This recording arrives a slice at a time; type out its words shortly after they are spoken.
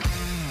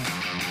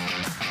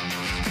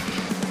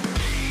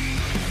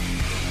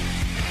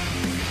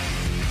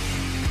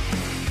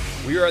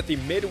We are at the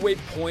midway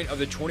point of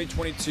the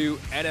 2022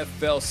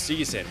 NFL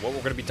season. What we're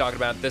going to be talking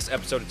about in this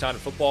episode of Time to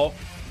Football,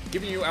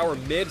 giving you our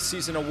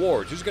mid-season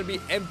awards. Who's going to be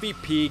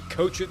MVP,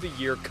 Coach of the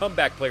Year,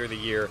 Comeback Player of the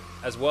Year,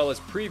 as well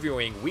as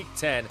previewing Week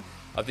 10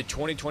 of the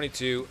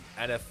 2022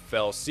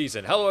 NFL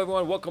season. Hello,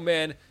 everyone. Welcome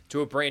in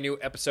to a brand new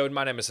episode.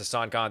 My name is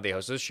Hassan Khan, the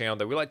host of this channel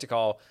that we like to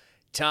call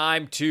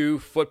Time to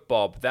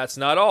Football. But that's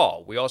not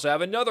all. We also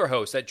have another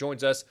host that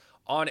joins us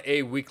on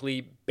a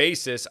weekly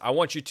basis. I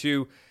want you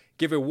to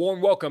give a warm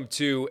welcome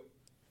to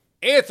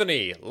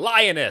Anthony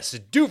Lioness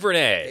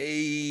Duvernay.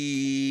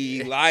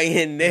 Hey,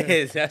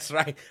 Lioness. That's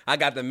right. I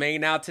got the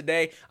main out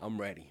today. I'm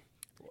ready.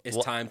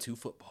 It's time to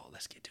football.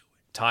 Let's get to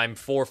it. Time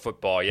for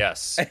football,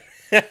 yes.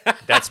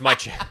 That's my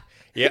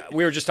Yeah,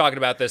 we were just talking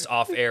about this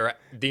off air.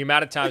 The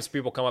amount of times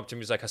people come up to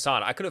me is like,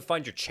 Hassan, I couldn't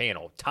find your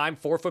channel. Time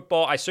for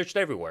football? I searched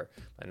everywhere.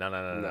 Like,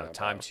 no.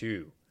 Time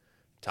to.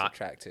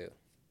 Track two.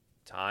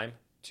 Time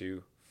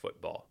to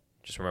football.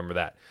 Just remember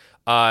that.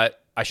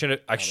 I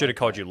should have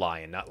called you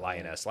Lion, not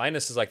Lioness.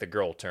 Lioness is like the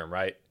girl term,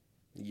 right?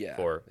 Yeah.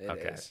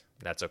 Okay.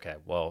 That's okay.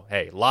 Well,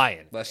 hey,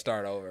 Lion. Let's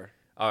start over.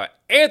 All right.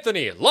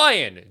 Anthony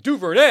Lion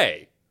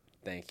Duvernay.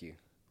 Thank you.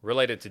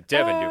 Related to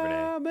Devin Duvernay.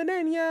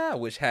 Benania,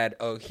 which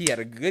he had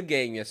a good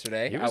game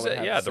yesterday.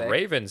 The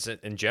Ravens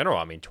in general.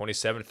 I mean,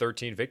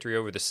 27-13 victory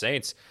over the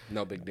Saints.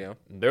 No big deal.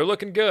 They're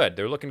looking good.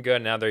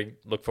 Now they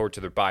look forward to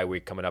their bye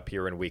week coming up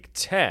here in Week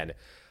 10.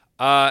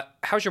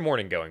 How's your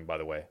morning going, by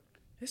the way?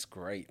 It's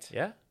great.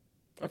 Yeah?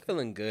 I'm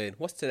feeling good.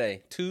 What's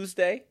today?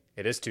 Tuesday?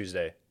 It is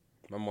Tuesday.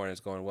 My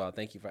morning's going well.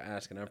 Thank you for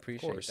asking. I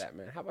appreciate that,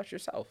 man. How about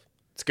yourself?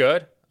 It's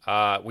good.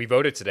 We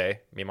voted today,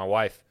 me and my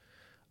wife.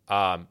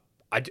 So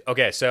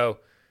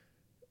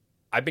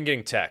I've been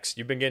getting texts.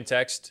 You've been getting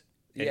texts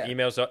and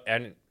emails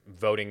and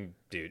voting,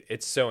 dude.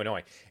 It's so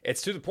annoying.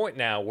 It's to the point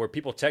now where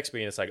people text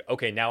me and it's like,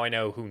 okay, now I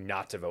know who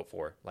not to vote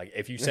for. Like,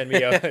 if you send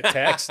me a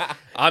text,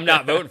 I'm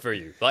not voting for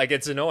you. Like,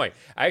 it's annoying.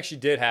 I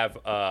actually did have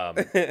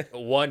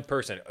one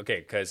person. Okay,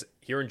 because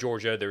here in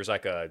Georgia, there's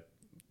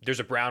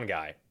a brown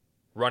guy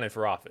running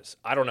for office.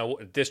 I don't know,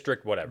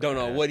 district, whatever. Don't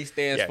know what he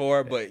stands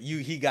for, but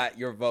he got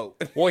your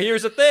vote. Well,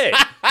 here's the thing.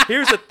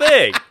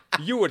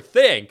 You would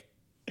think,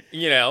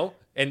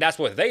 and that's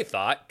what they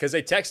thought, because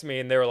they texted me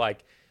and they were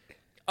like,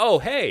 oh,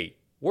 hey,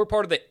 we're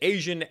part of the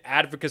Asian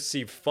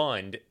Advocacy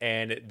Fund,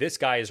 and this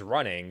guy is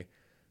running,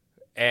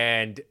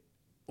 and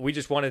we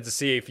just wanted to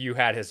see if you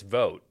had his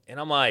vote. And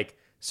I'm like,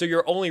 so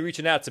you're only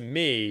reaching out to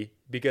me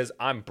because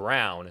I'm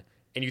brown,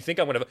 and you think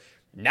I'm going to vote?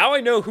 Now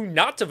I know who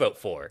not to vote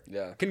for.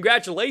 Yeah.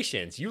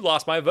 Congratulations. You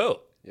lost my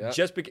vote. Yeah.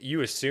 Just because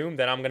you assume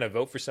that I'm going to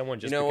vote for someone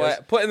just because.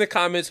 What? Put in the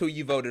comments who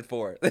you voted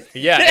for.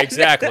 Yeah,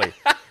 exactly.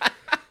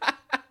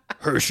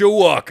 Herschel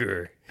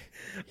Walker.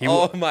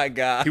 My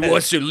God. He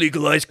wants to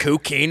legalize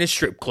cocaine in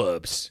strip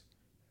clubs.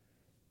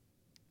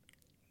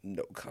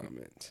 No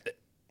comment.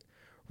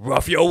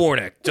 Raphael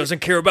Warnock doesn't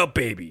care about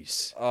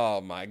babies.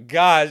 Oh my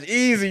gosh,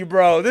 easy,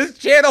 bro. This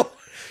channel.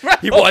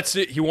 He wants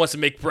to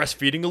make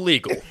breastfeeding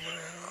illegal.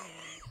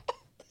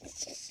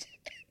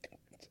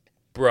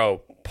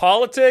 Bro,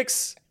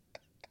 politics.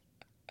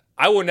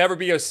 I will never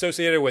be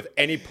associated with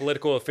any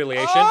political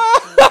affiliation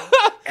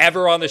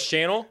ever on this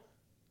channel.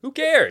 Who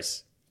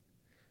cares?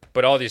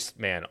 But all these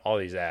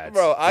ads.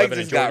 Bro, I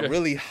just got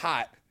really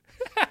hot.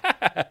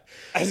 I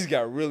just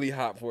got really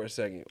hot for a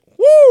second.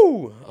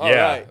 Woo! All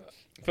right.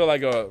 I feel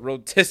like a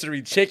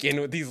rotisserie chicken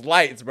with these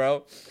lights,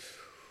 bro.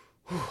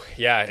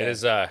 Yeah, it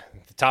is the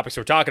topics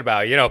we're talking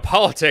about.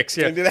 Politics.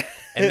 Yeah.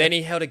 And then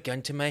he held a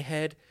gun to my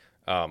head.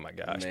 Oh my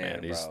gosh,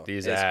 man.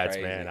 These ads,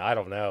 crazy. Man. I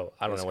don't know.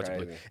 I don't know what to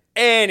believe.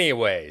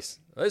 Anyways,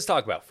 let's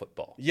talk about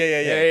football.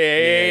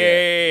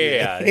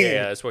 Yeah.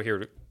 That's what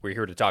we're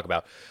here to talk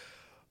about.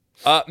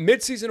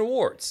 Mid-season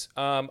awards.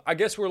 I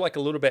guess we're like a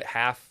little bit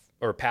past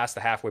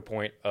the halfway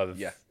point of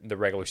the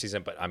regular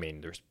season, but I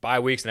mean, there's bye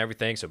weeks and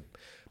everything, so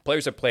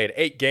players have played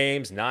 8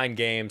 games, 9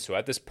 games. So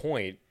at this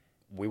point,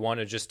 we want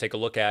to just take a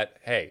look at,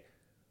 hey,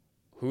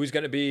 who's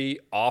going to be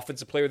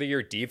offensive player of the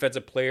year,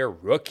 defensive player,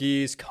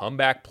 rookies,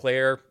 comeback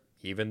player,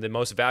 even the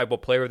most valuable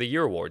player of the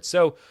year award.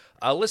 So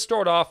let's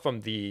start off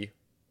from the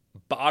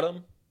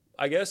bottom,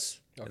 I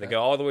guess, and then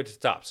go all the way to the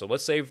top. So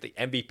let's save the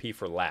MVP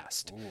for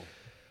last.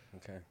 Ooh,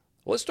 okay.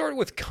 Let's start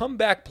with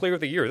comeback player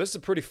of the year. This is a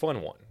pretty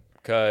fun one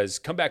because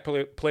comeback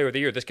player of the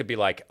year, this could be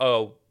like,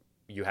 oh,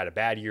 you had a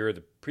bad year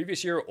the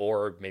previous year,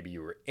 or maybe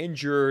you were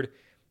injured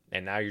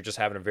and now you're just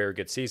having a very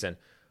good season.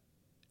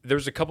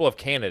 There's a couple of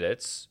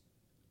candidates.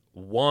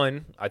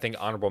 One, I think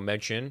honorable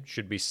mention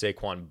should be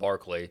Saquon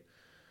Barkley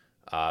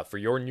for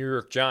your New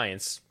York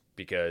Giants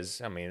because,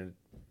 I mean,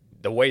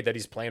 the way that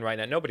he's playing right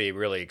now, nobody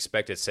really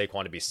expected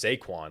Saquon to be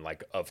Saquon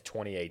like of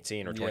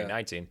 2018 or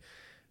 2019.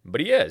 But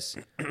he is,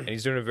 and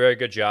he's doing a very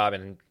good job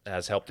and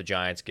has helped the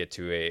Giants get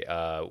to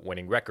a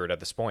winning record at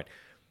this point.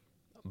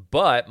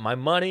 But my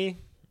money,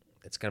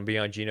 it's going to be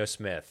on Geno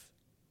Smith.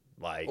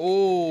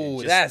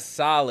 That's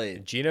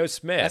solid. Geno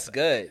Smith. That's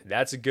good.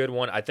 That's a good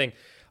one. I think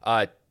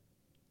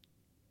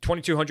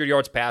 2,200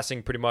 yards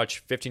passing, pretty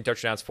much 15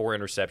 touchdowns, 4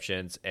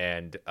 interceptions,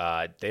 and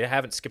they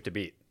haven't skipped a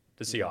beat,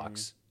 the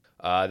Seahawks.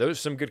 Those are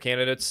some good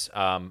candidates.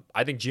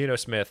 I think Geno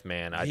Smith,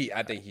 man.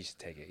 I think he should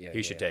take it. Yeah,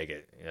 he should take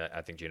it. Yeah,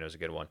 I think Geno's a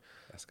good one.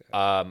 That's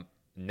good.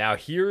 Now,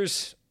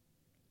 here's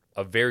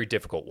a very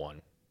difficult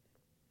one.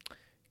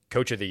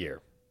 Coach of the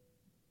Year.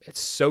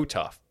 It's so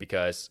tough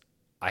because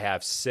I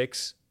have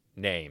 6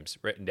 names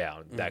written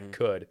down that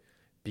could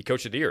be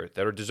Coach of the Year,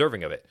 that are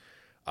deserving of it.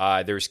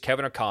 There's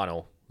Kevin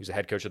O'Connell, who's the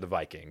head coach of the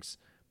Vikings,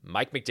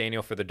 Mike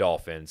McDaniel for the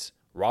Dolphins,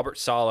 Robert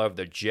Saleh of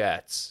the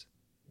Jets,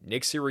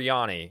 Nick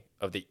Sirianni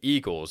of the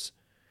Eagles,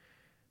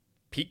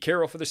 Pete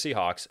Carroll for the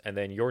Seahawks, and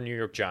then your New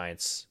York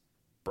Giants,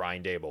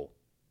 Brian Daboll.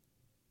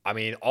 I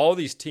mean, all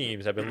these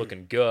teams have been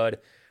looking good,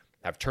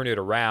 have turned it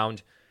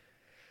around.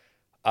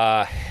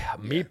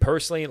 Me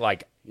personally,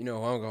 like, you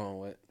know who I'm going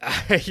with.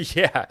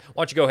 yeah.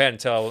 Why don't you go ahead and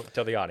tell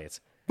the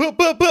audience?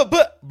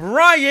 But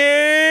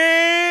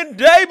Brian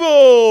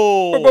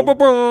Daboll,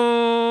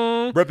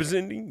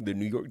 representing the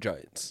New York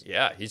Giants.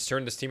 Yeah, he's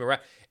turned this team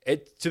around.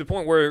 To the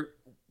point where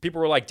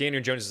people were like,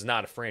 Daniel Jones is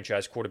not a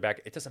franchise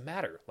quarterback. It doesn't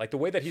matter. Like, the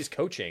way that he's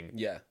coaching.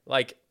 Yeah.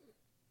 Like,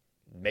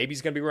 maybe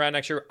he's going to be around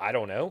next year. I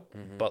don't know.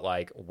 But,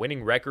 like,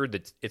 winning record,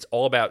 it's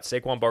all about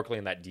Saquon Barkley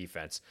and that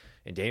defense.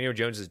 And Daniel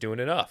Jones is doing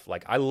enough.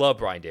 Like, I love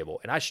Brian Daboll.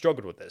 And I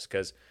struggled with this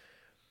because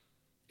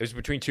it was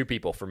between 2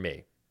 people for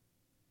me.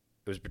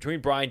 It was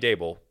between Brian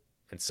Daboll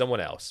and someone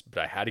else.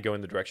 But I had to go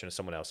in the direction of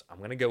someone else. I'm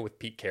going to go with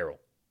Pete Carroll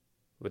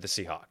with the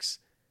Seahawks.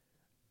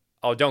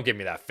 Oh, don't give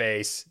me that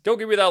face. Don't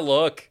give me that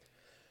look.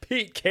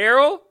 Pete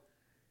Carroll?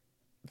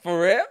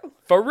 For real?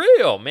 For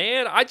real,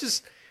 man.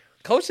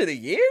 Coach of the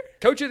Year?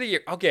 Coach of the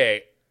Year.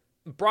 Okay.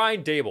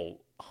 Brian Daboll,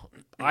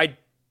 I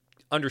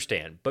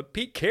understand. But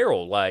Pete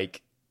Carroll,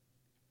 like,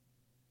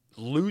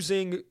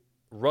 losing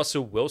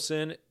Russell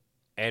Wilson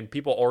and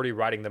people already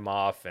writing them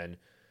off. And,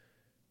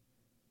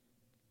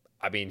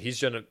 I mean, he's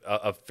done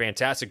a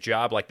fantastic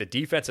job. Like, the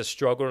defense has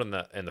struggled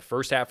in the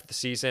first half of the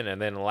season.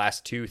 And then the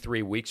last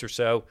 2-3 weeks or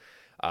so,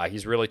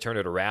 he's really turned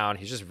it around.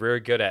 He's just very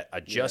good at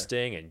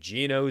adjusting. And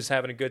Geno's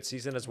having a good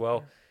season as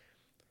well.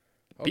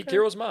 Okay. Pete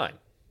Carroll's mine.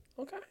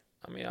 Okay.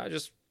 I mean, I'm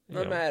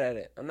not mad at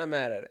it. I'm not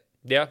mad at it.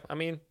 Yeah, I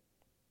mean.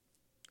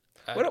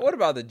 What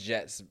about the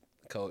Jets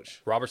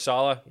coach? Robert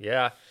Saleh,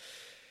 yeah.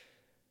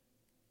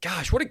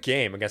 Gosh, what a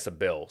game against the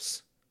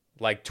Bills.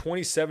 Like,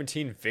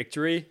 2017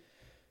 victory.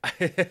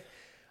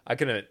 I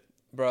couldn't.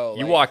 Bro.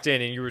 You walked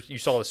in and you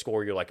saw the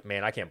score. You're like,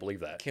 man, I can't believe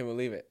that. Can't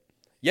believe it.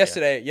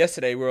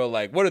 Yesterday we were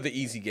like, what are the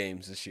easy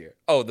games this year?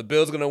 Oh, the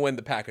Bills going to win,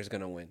 the Packers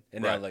going to win.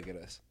 And now look at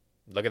us.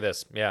 Look at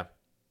this, yeah.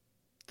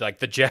 Like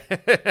the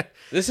Jet.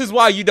 This is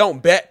why you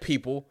don't bet,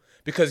 people,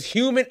 because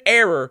human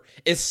error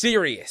is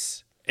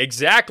serious.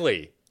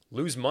 Exactly.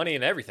 Lose money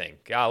and everything.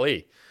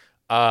 Golly.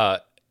 Yeah,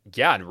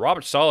 and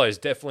Robert Saleh is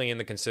definitely in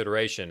the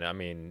consideration. I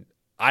mean,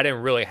 I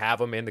didn't really have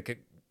him in the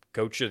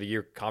Coach of the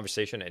Year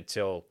conversation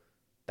until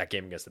that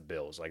game against the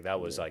Bills. Like,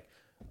 that was like,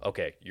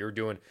 okay,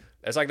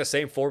 that's like the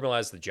same formula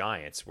as the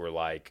Giants, where,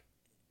 like,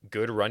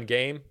 good run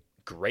game,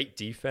 great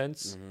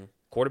defense,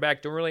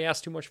 quarterback, don't really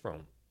ask too much from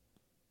him.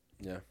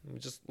 Yeah.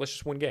 Let's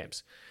just win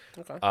games.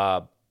 Okay.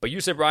 But you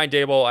said Brian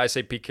Daboll, I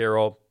say Pete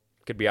Carroll.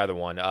 Could be either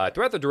one.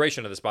 Throughout the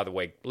duration of this, by the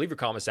way, leave your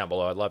comments down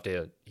below. I'd love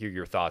to hear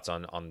your thoughts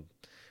on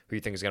who you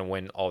think is going to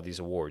win all of these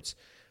awards.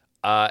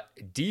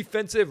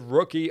 Defensive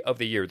Rookie of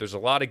the Year. There's a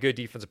lot of good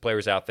defensive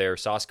players out there.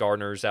 Sauce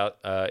Gardner's out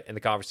in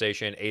the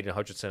conversation. Aiden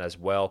Hutchinson as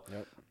well.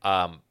 Yep.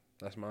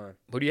 That's mine.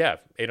 Who do you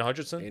have? Aiden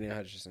Hutchinson? Aiden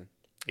Hutchinson.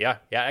 Yeah.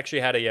 Yeah, actually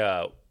had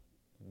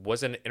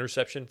was an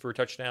interception for a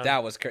touchdown.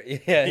 That was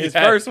crazy. Yeah, his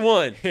first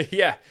one.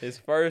 Yeah. His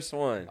first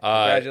one.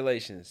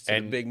 Congratulations to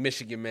the big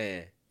Michigan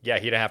man. Yeah,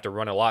 he didn't have to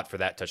run a lot for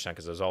that touchdown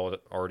because it was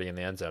already in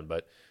the end zone.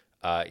 But,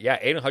 yeah,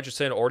 Aiden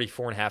Hutchinson, already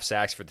 4.5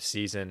 sacks for the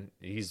season.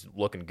 He's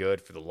looking good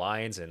for the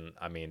Lions. And,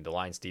 I mean, the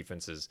Lions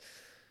defense is,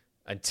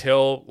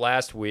 until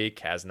last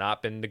week, has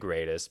not been the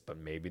greatest. But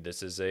maybe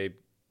this is a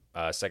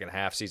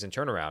second-half season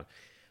turnaround.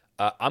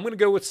 I'm going to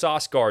go with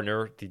Sauce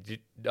Gardner,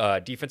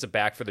 the defensive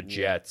back for the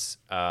Jets.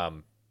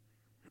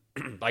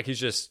 Like, he's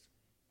just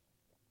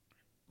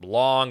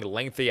long,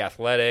 lengthy,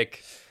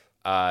 athletic,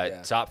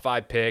 top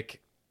 5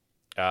 pick.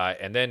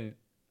 And then,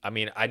 I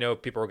mean, I know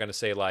people are going to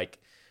say, like,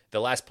 the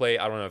last play,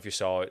 I don't know if you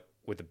saw it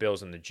with the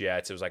Bills and the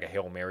Jets. It was like a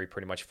Hail Mary,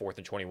 pretty much 4th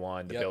and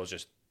 21. The Bills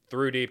just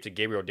threw deep to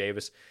Gabriel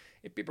Davis.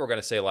 And people are going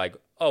to say, like,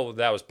 oh,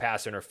 that was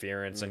pass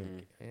interference.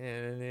 And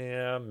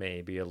yeah,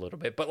 maybe a little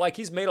bit. But, like,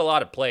 he's made a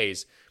lot of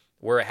plays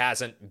where it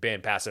hasn't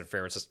been pass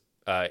interference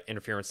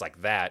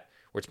like that,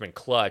 where it's been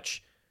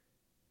clutch.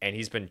 And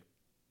he's been,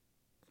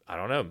 I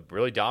don't know,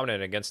 really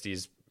dominant against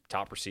these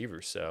top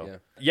receivers. So,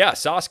 yeah,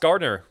 Sauce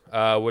Gardner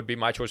would be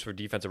my choice for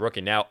defensive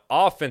rookie. Now,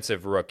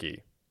 offensive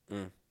rookie.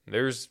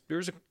 There's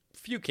a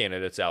few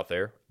candidates out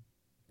there.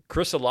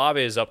 Chris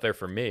Olave is up there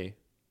for me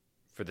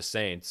for the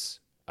Saints.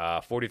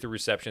 43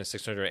 receptions,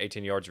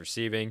 618 yards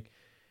receiving,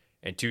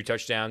 and 2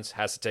 touchdowns.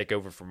 Has to take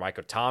over for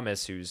Michael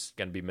Thomas, who's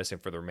going to be missing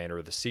for the remainder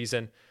of the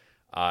season.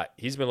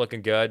 He's been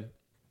looking good.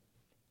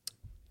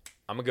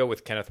 I'm going to go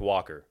with Kenneth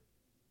Walker.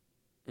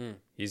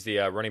 He's the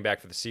running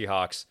back for the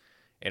Seahawks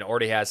and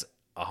already has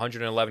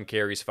 111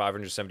 carries,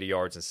 570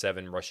 yards, and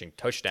 7 rushing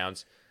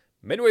touchdowns.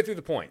 midway through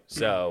the point.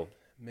 So,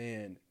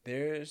 man,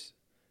 let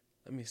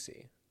me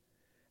see.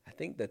 I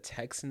think the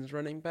Texans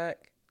running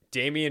back.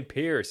 Dameon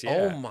Pierce. Yeah.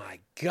 Oh my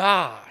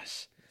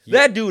gosh.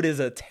 That dude is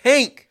a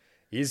tank.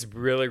 He's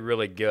really,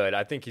 really good.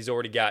 I think he's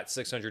already got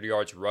 600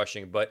 yards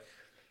rushing, but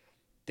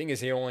thing is,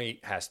 he only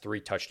has 3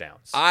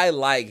 touchdowns. I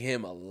like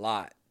him a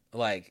lot.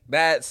 Like,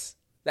 that's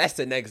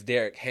the next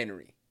Derrick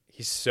Henry.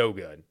 He's so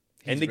good.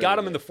 And they got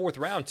him in the 4th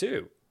round,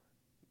 too.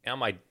 And I'm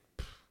like,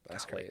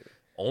 that's crazy.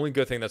 Only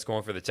good thing that's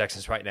going for the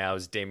Texans right now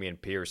is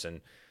Dameon Pierce,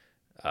 and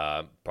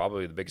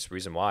probably the biggest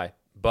reason why.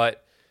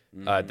 But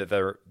that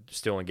they're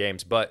still in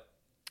games. But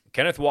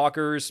Kenneth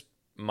Walker's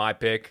my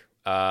pick.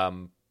 I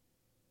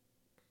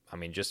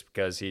mean, just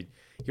because he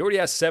already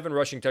has 7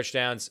 rushing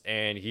touchdowns,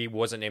 and he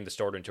wasn't named the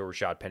starter until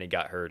Rashad Penny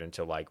got hurt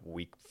until like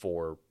week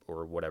 4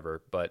 or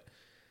whatever. But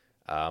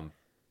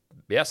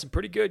yeah, some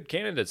pretty good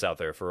candidates out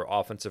there for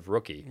offensive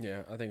rookie.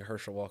 Yeah, I think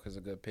Herschel Walker is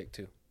a good pick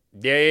too.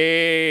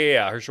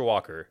 Yeah, Herschel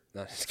Walker.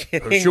 No, just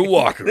kidding. Herschel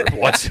Walker.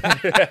 What?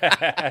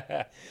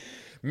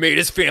 Made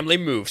his family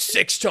move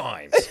 6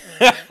 times.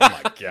 Oh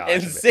my gosh.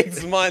 In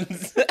 6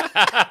 months.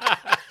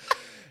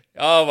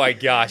 Oh my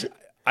gosh.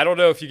 I don't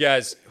know if you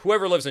guys,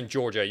 whoever lives in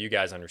Georgia, you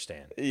guys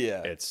understand.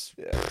 Yeah. It's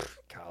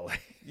golly.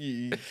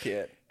 You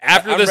can't.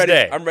 After this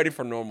day. I'm ready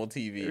for normal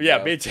TV. Yeah,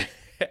 bro. me too.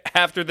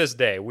 After this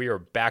day, we are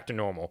back to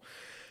normal.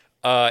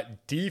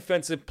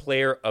 Defensive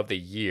player of the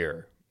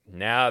year.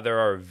 Now, there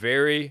are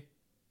very,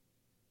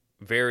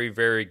 very,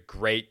 very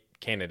great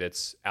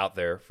candidates out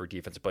there for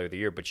defensive player of the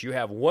year, but you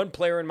have one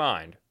player in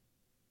mind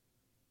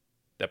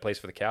that plays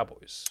for the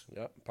Cowboys.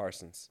 Yep,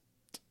 Parsons.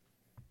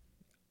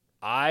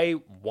 I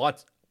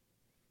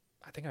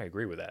think I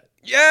agree with that.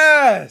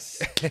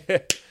 Yes.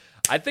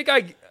 I think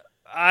I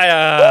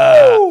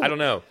don't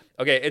know.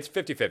 Okay, it's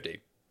 50-50.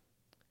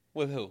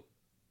 With who?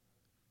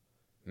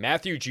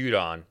 Matthew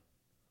Judon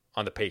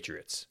on the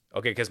Patriots.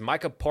 Okay, because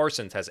Micah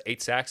Parsons has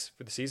 8 sacks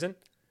for the season.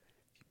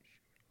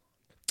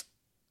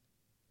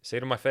 Say it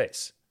to my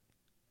face.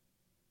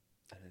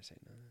 I didn't say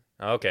nothing.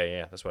 Okay,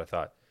 yeah, that's what I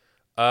thought.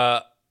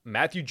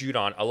 Matthew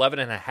Judon,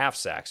 11.5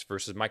 sacks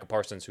versus Micah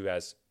Parsons, who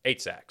has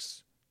 8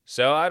 sacks.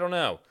 So I don't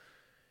know.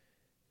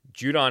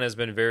 Judon has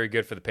been very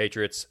good for the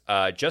Patriots.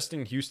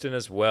 Justin Houston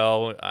as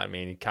well. I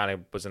mean, he kind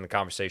of was in the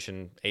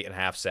conversation.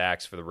 8.5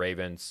 sacks for the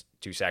Ravens.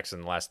 2 sacks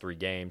in the last 3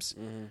 games.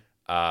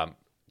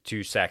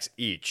 2 sacks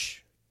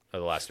each of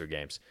the last 3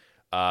 games.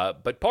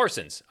 But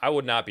Parsons, I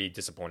would not be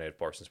disappointed if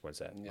Parsons wins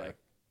that. Yeah. Like,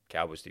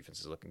 Cowboys defense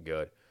is looking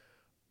good.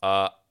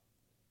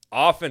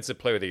 Offensive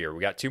player of the year.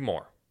 We got 2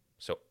 more.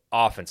 So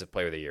offensive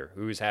player of the year.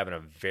 Who's having a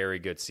very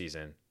good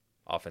season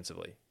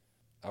offensively?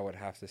 I would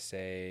have to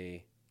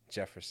say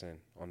Jefferson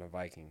on the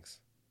Vikings.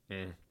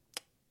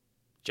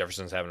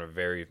 Jefferson's having a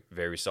very,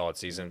 very solid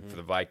season for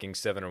the Vikings,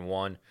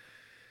 7-1.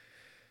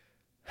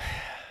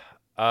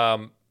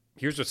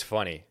 Here's what's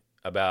funny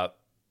about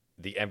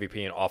the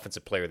MVP and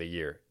Offensive Player of the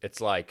Year. It's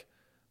like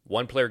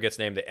one player gets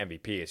named the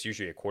MVP. It's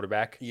usually a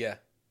quarterback. Yeah.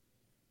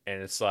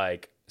 And it's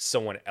like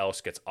someone else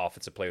gets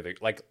Offensive Player of the Year.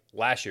 Like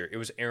last year, it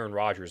was Aaron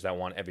Rodgers that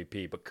won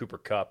MVP, but Cooper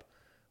Kupp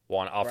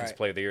won Offensive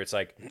Player of the Year. It's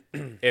like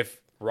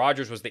if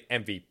Rodgers was the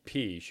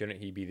MVP, shouldn't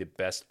he be the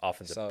best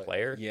offensive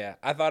player? Yeah,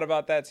 I thought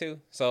about that too.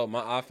 So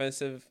my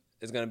offensive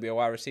is going to be a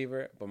wide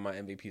receiver, but my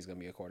MVP is going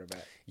to be a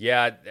quarterback.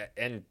 Yeah,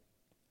 and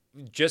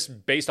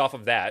just based off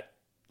of that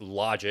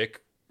logic,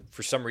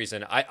 for some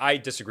reason, I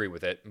disagree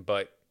with it,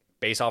 but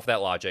based off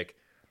that logic,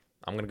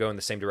 I'm going to go in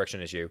the same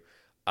direction as you.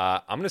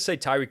 I'm going to say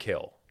Tyreek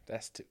Hill.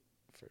 That's 2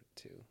 for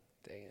 2.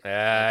 Dang it.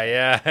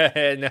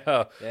 Yeah,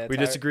 no. Yeah, we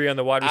disagree on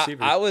the wide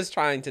receiver. I was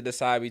trying to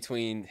decide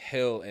between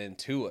Hill and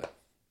Tua.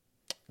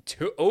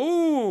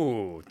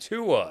 Tua.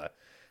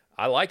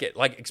 I like it.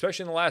 Like,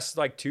 especially in the last,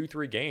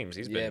 2-3 games.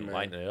 He's been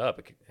lighting it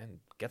up. And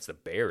against the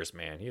Bears,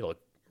 man. He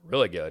looked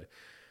really good.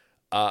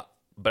 But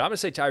I'm going to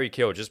say Tyreek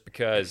Hill just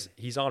because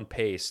he's on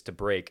pace to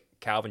break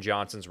Calvin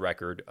Johnson's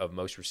record of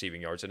most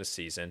receiving yards in a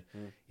season.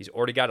 He's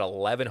already got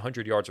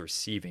 1,100 yards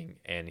receiving,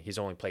 and he's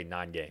only played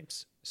 9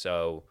 games.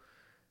 So,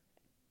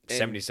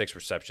 76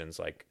 receptions.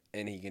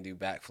 And he can do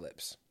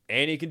backflips.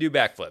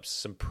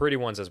 Some pretty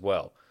ones as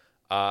well.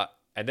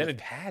 And then with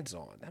pads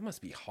on. That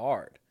must be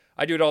hard.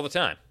 I do it all the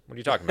time. What are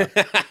you talking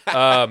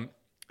about?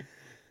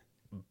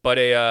 But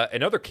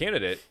another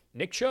candidate,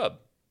 Nick Chubb.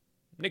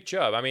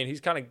 I mean,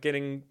 he's kind of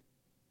getting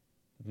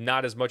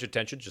not as much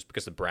attention just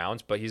because of the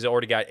Browns, but he's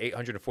already got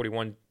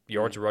 841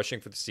 yards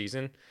rushing for the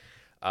season,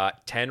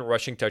 10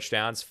 rushing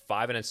touchdowns,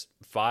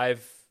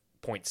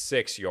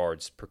 5.6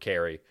 yards per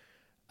carry.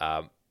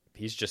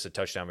 He's just a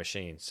touchdown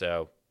machine.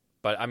 So,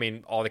 but I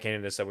mean, all the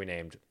candidates that we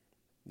named,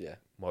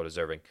 well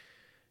deserving.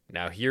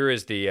 Now, here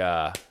is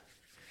the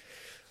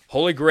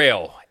Holy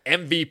Grail,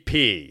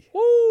 MVP,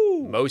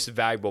 most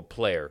valuable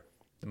player,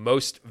 the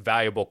most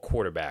valuable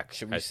quarterback.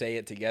 Should we say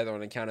it together on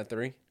the count of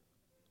 3?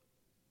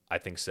 I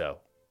think so.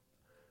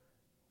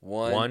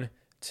 1,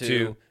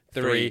 2,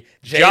 3.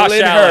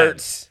 Jalen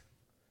Hurts.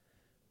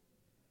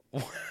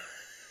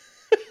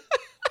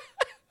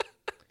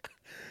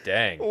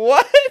 Dang.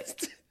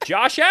 What?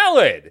 Josh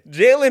Allen.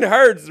 Jalen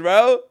Hurts,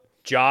 bro.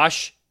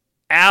 Josh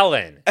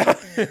Allen.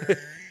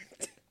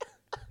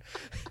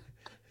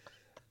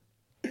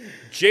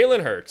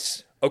 Jalen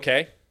Hurts.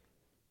 Okay.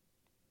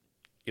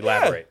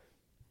 Elaborate.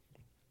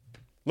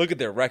 Look at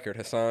their record,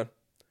 Hassan.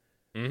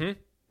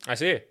 I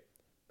see it.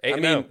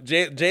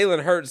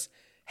 Jalen Hurts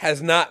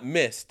has not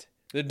missed.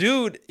 The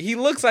dude, he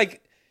looks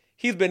like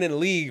he's been in the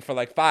league for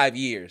like 5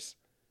 years.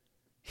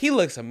 He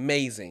looks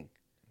amazing.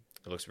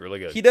 It looks really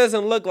good. He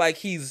doesn't look like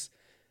he's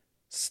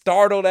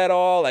startled at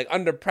all, like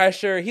under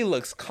pressure. He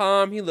looks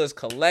calm. He looks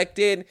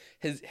collected.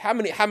 How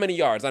many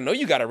yards? I know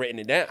you got it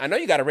written down.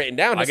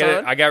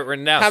 Hassan. I got it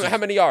written down. How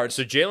many yards?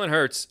 So Jalen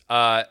Hurts,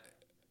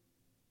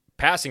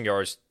 passing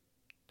yards,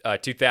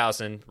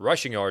 2,000.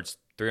 Rushing yards,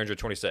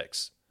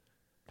 326.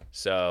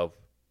 So,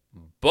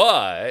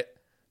 but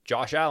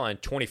Josh Allen,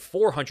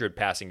 2,400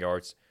 passing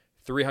yards,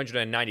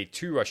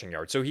 392 rushing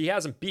yards. So he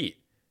hasn't beat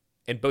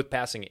in both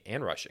passing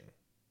and rushing.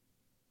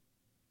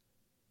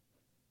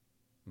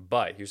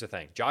 But here's the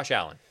thing. Josh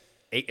Allen,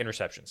 8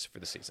 interceptions for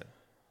the season.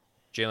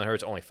 Jalen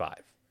Hurts, only 5.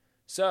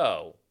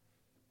 So,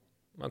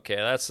 okay,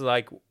 that's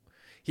like,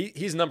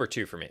 he's number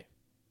 2 for me.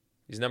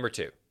 He's number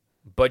 2.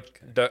 But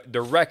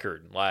the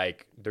record,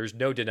 like, there's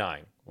no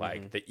denying.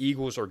 Like, the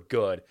Eagles are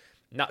good,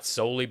 not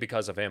solely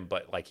because of him,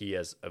 but, like, he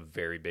has a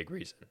very big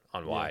reason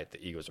on why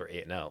the Eagles are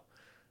 8-0.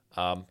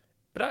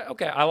 But,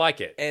 I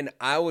like it. And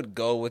I would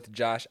go with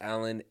Josh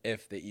Allen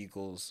if the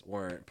Eagles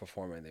weren't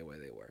performing the way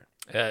they were.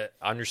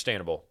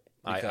 Understandable.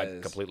 I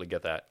completely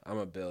get that. I'm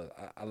a Bill.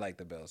 I like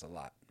the Bills a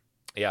lot.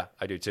 Yeah,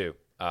 I do too.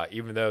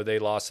 Even though they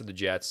lost to the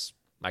Jets,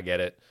 I get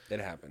it.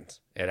 It happens.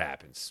 It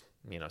happens.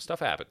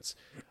 Stuff happens.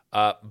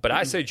 But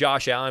I say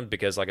Josh Allen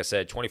because, like I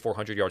said,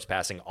 2,400 yards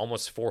passing,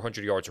 almost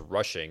 400 yards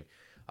rushing,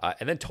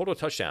 and then total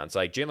touchdowns.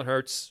 Like Jalen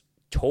Hurts,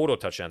 total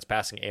touchdowns,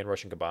 passing and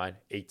rushing combined,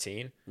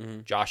 18.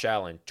 Josh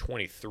Allen,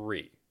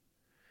 23.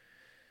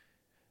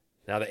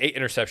 Now, the 8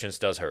 interceptions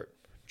does hurt.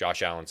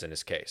 Josh Allen's in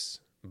his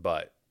case.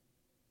 But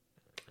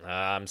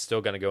I'm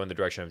still going to go in the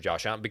direction of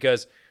Josh Allen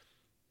because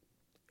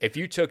if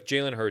you took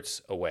Jalen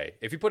Hurts away,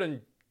 if you put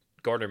in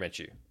Gardner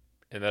Minshew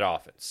in that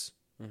offense,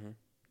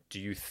 do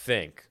you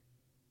think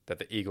that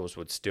the Eagles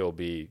would still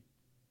be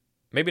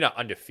maybe not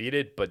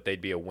undefeated, but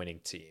they'd be a winning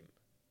team?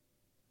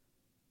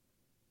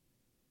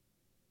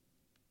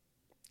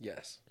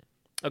 Yes.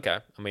 Okay.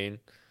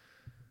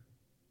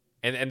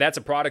 And that's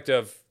a product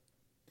of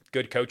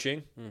good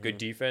coaching, good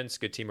defense,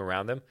 good team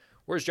around them.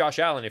 Whereas Josh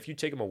Allen, if you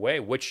take him away,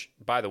 which,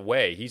 by the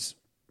way, he's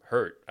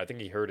hurt. I think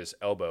he hurt his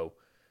elbow,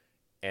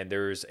 and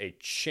there's a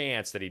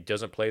chance that he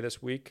doesn't play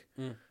this week.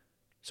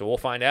 So we'll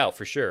find out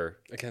for sure.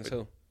 Against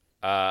who?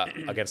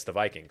 Against the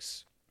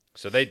Vikings.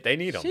 So they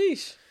need him.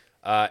 Sheesh.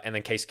 And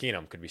then Case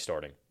Keenum could be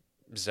starting.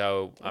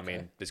 So,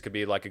 this could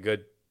be like a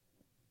good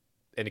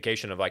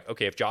indication of like,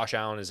 okay, if Josh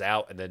Allen is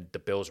out and then the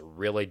Bills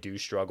really do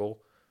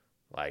struggle,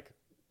 like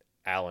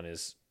Allen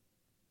is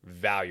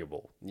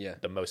valuable. Yeah.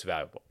 The most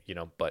valuable,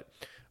 but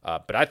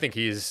I think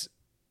he's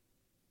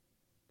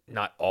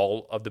not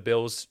all of the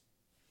Bills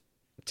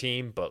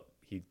team, but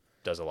he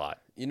does a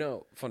lot.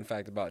 Fun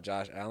fact about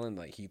Josh Allen,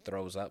 like he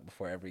throws up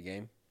before every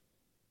game.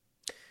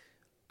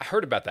 I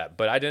heard about that,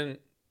 but I didn't.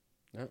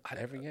 No,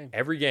 every game.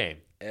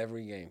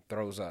 Every game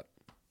throws up.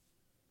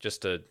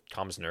 Just to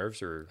calm his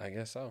nerves, or I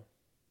guess so.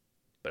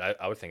 But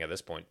I would think at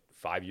this point,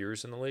 5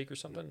 years in the league or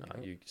something,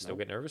 you still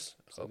get nervous?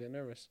 Still get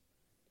nervous.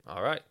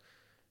 All right.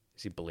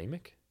 Is he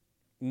bulimic?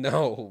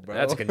 No, bro.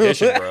 That's a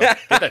condition, bro. Get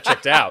that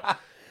checked out.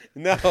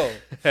 No.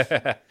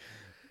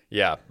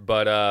 Yeah,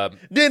 but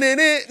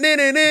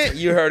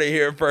you heard it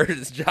here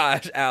first.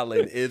 Josh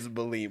Allen is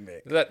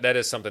bulimic. That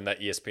is something that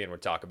ESPN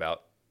would talk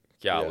about.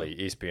 Golly,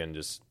 yeah. ESPN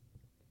just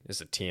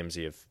is a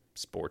TMZ of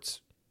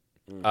sports.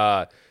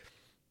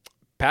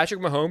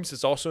 Patrick Mahomes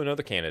is also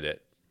another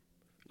candidate.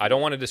 I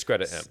don't want to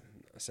discredit him.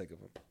 I'm sick of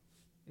him.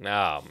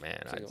 Oh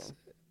man,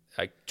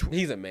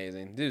 he's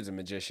amazing. Dude's a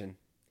magician.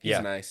 He's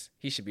nice.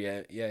 He should be.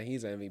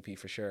 He's an MVP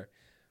for sure.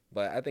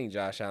 But I think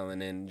Josh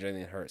Allen and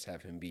Jalen Hurts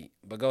have him beat.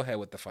 But go ahead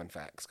with the fun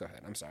facts. Go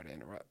ahead. I'm sorry to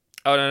interrupt.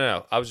 Oh,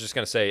 no. I was just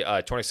going to say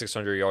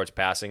 2,600 yards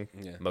passing,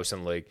 most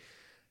in the league.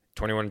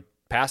 21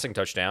 passing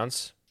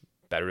touchdowns,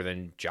 better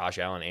than Josh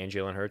Allen and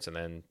Jalen Hurts, and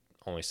then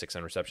only 6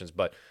 interceptions.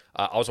 But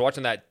I was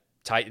watching that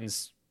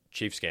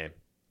Titans-Chiefs game,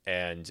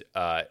 and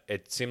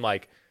it seemed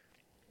like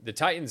the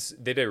Titans,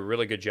 they did a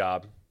really good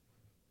job,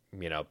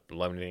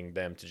 limiting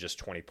them to just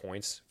 20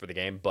 points for the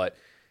game. But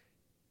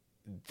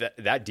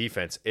that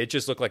defense, it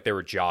just looked like they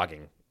were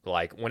jogging.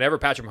 Like whenever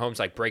Patrick Mahomes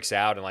like breaks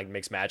out and like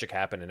makes magic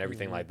happen and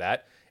everything like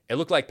that, it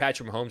looked like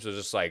Patrick Mahomes was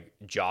just like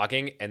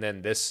jogging. And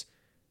then this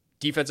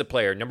defensive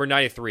player, number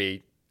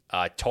 93,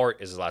 Tart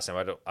is his last name.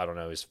 I don't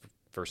know his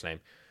first name,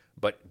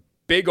 but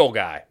big old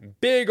guy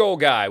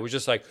was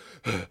just like,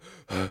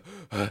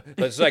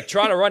 it's like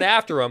trying to run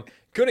after him,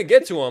 couldn't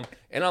get to him,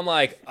 and I'm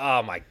like,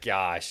 oh my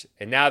gosh!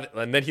 And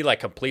then he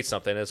like completes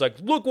something, and it's like,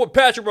 look what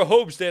Patrick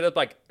Mahomes did. It's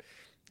like,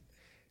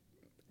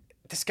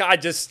 this guy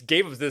just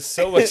gave us this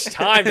so much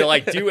time to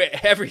like do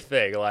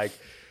everything. Like,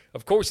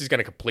 of course he's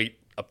gonna complete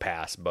a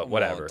pass, but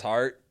whatever.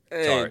 Tart.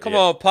 Hey, come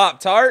on, Pop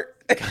Tart.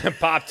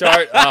 Pop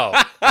Tart.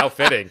 Oh, how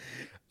fitting.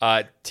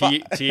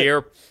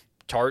 Tier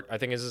Tart, I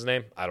think is his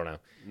name. I don't know.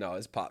 No,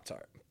 it's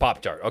Pop-Tart.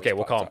 Pop-Tart. Okay,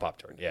 we'll call him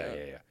Pop-Tart.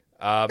 Yeah.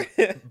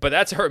 But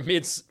that's our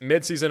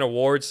mid-season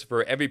awards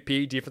for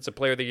MVP, Defensive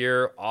Player of the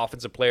Year,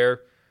 Offensive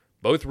Player,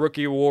 both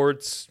rookie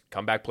awards,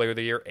 Comeback Player of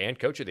the Year, and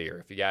Coach of the Year.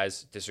 If you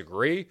guys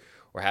disagree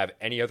or have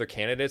any other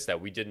candidates that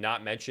we did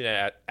not mention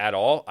at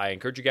all, I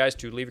encourage you guys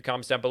to leave your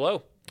comments down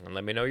below and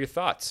let me know your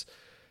thoughts.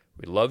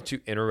 We'd love to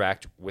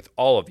interact with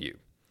all of you.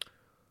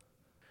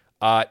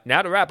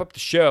 Now to wrap up the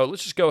show,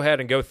 let's just go ahead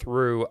and go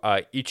through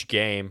each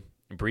game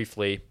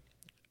briefly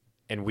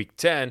in Week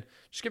 10.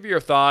 Just give you your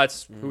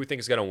thoughts, who we think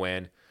is going to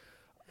win.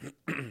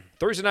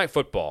 Thursday Night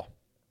Football.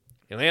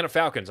 Atlanta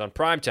Falcons on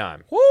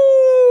primetime. Woo!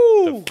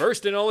 The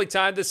first and only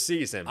time this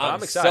season. But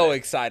I'm excited. So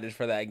excited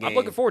for that game. I'm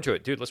looking forward to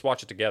it. Dude, let's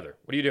watch it together.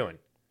 What are you doing?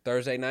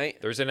 Thursday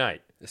night? Thursday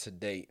night. It's a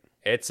date.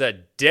 It's a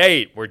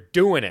date. We're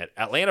doing it.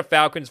 Atlanta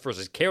Falcons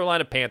versus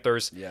Carolina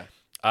Panthers. Yeah.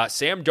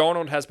 Sam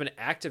Darnold has been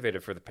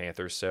activated for the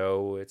Panthers,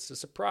 so it's a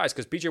surprise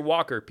because PJ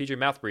Walker, PJ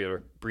Mouth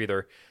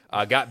Breather,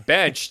 got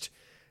benched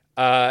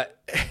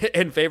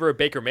in favor of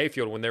Baker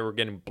Mayfield when they were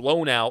getting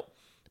blown out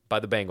by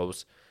the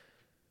Bengals.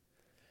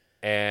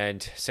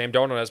 And Sam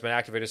Darnold has been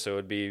activated, so it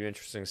would be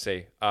interesting to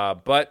see.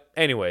 But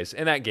anyways,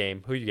 in that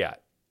game, who you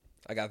got?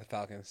 I got the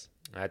Falcons.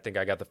 I think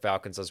I got the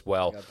Falcons as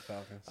well. I got the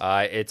Falcons.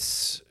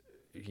 It's,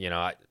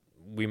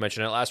 we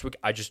mentioned it last week.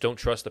 I just don't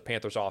trust the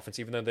Panthers offense,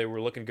 even though they were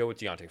looking good with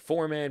Deontay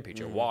Foreman,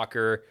 PJ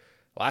Walker.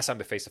 Last time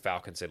they faced the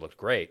Falcons, they looked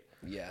great.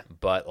 Yeah.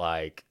 But,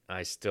 I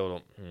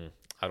still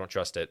don't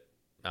trust it.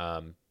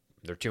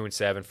 They're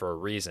 2-7 for a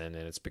reason,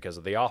 and it's because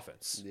of the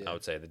offense. Yeah. I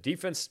would say the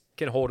defense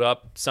can hold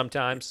up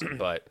sometimes,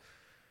 but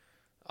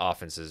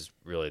offense is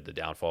really the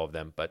downfall of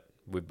them. But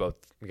we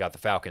got the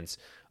Falcons.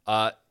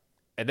 And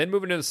then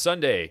moving into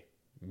Sunday,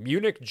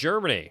 Munich,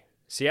 Germany.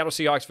 Seattle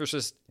Seahawks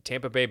versus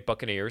Tampa Bay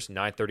Buccaneers,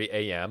 9:30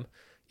 a.m.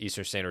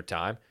 Eastern Standard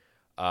Time.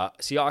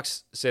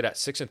 Seahawks sit at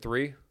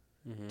 6-3.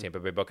 Tampa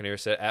Bay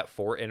Buccaneers sit at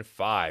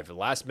 4-5.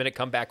 Last minute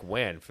comeback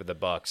win for the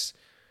Bucs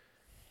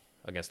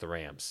against the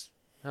Rams.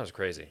 That was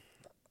crazy.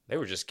 They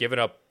were just giving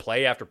up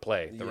play after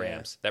play. The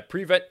Rams.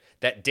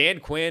 That Dan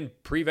Quinn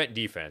prevent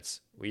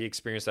defense. We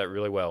experienced that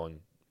really well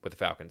with the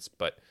Falcons.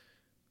 But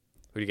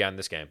who do you got in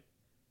this game?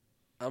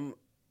 I'm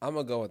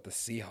gonna go with the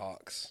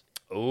Seahawks.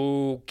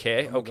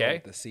 Okay. Go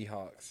with the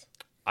Seahawks.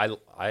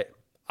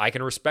 I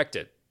can respect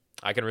it.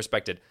 I'm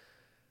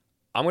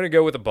going to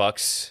go with the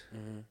Bucs.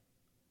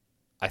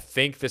 I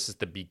think this is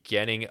the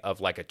beginning of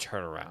a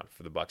turnaround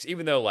for the Bucs,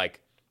 even though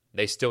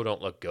they still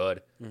don't look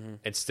good,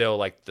 and still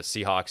the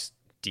Seahawks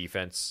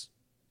defense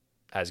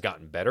has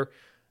gotten better.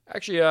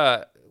 Actually,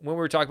 when we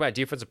were talking about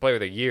Defensive Player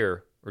of the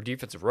Year or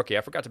Defensive Rookie,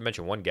 I forgot to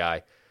mention one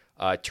guy,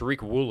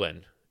 Tariq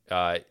Woolen.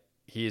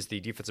 He is the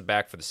defensive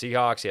back for the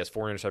Seahawks. He has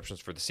 4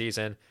 interceptions for the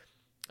season.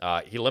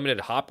 He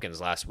limited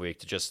Hopkins last week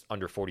to just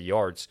under 40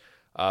 yards.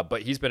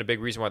 But he's been a big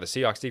reason why the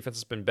Seahawks defense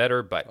has been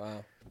better. But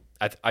wow.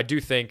 I do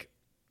think,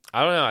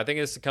 I don't know, I think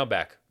it's a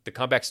comeback. The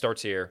comeback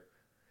starts here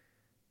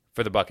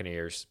for the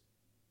Buccaneers.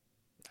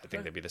 I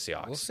think they'd be the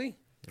Seahawks.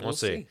 We'll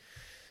see.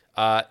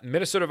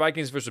 Minnesota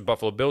Vikings versus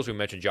Buffalo Bills. We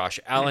mentioned Josh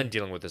Allen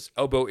dealing with his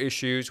elbow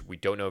issues. We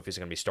don't know if he's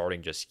going to be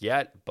starting just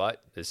yet,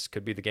 but this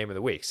could be the game of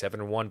the week.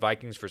 7-1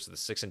 Vikings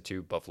versus the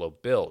 6-2 Buffalo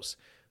Bills.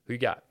 Who you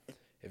got?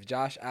 If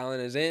Josh Allen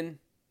is in,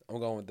 I'm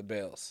going with the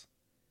Bills.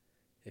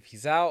 If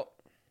he's out,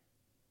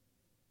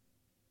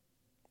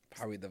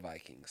 probably the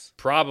Vikings.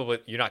 Probably.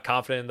 You're not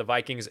confident in the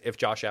Vikings if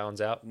Josh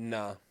Allen's out?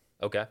 No.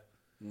 Okay.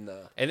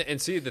 No.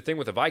 And see, the thing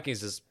with the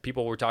Vikings is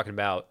people were talking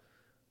about,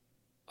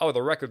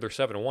 the record, they're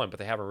 7-1, but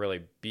they haven't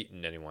really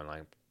beaten anyone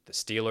like the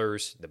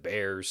Steelers, the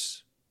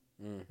Bears,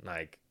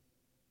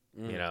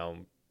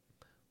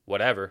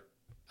 whatever.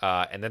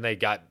 And then they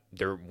got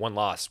their one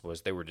loss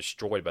was they were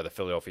destroyed by the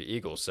Philadelphia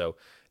Eagles. So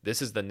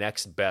this is the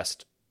next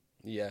best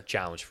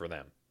challenge for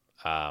them.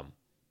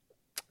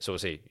 So we'll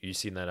see. You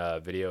seen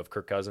that video of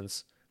Kirk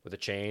Cousins with the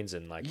chains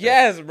and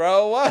Yes,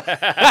 bro. What?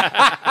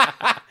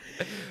 I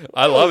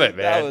love it,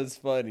 man. That was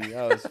funny.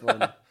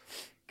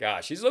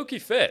 Gosh, he's low-key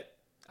fit.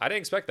 I didn't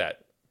expect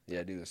that.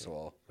 Yeah, dude, is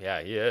swole.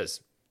 Yeah, he is.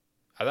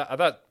 I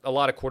thought a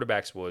lot of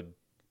quarterbacks would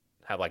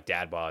have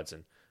dad bods,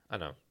 and I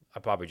don't know. I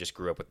probably just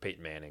grew up with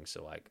Peyton Manning,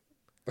 so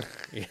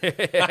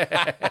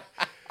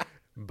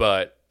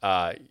but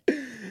that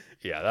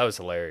was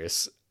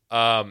hilarious.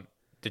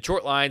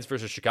 Detroit Lions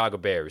versus Chicago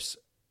Bears.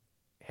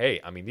 Hey,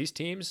 I mean these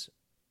teams,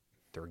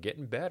 they're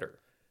getting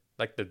better.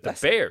 The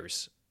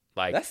Bears,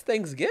 that's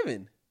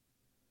Thanksgiving.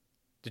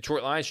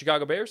 Detroit Lions,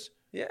 Chicago Bears.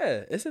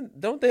 Yeah,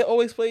 don't they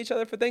always play each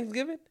other for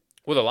Thanksgiving?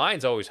 Well, the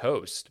Lions always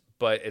host,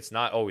 but it's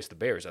not always the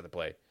Bears that they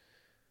play.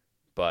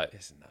 But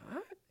it's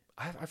not.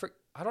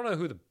 I don't know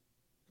who the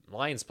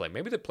Lions play.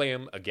 Maybe they play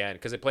them again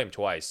because they play them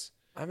twice.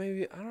 I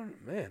don't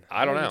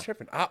know.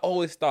 Tripping. I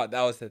always thought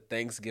that was the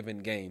Thanksgiving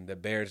game, the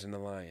Bears and the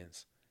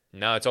Lions.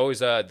 No, it's always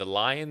the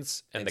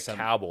Lions and the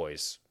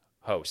Cowboys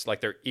host.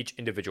 They're each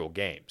individual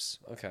games.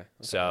 Okay.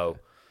 So,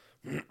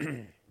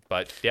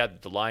 but yeah,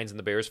 the Lions and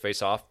the Bears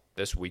face off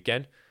this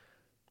weekend,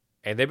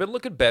 and they've been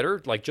looking better.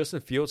 Justin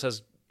Fields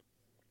has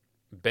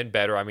been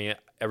better. I mean,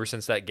 ever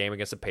since that game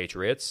against the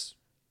Patriots,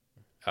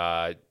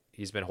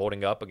 he's been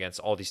holding up against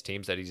all these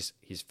teams that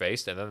he's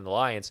faced, and then the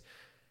Lions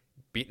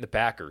beating the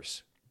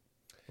Packers.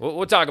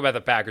 We'll talk about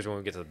the Packers when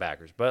we get to the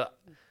Packers, but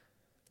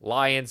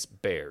Lions,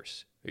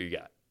 Bears, who you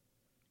got?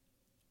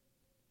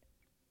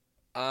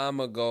 I'm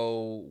gonna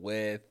go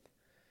with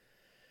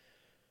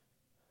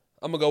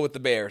the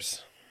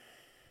Bears.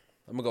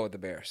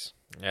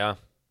 Yeah.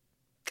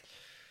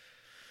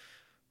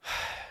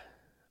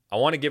 I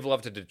want to give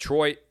love to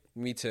Detroit.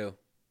 Me too.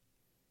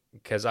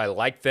 Because I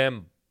like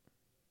them,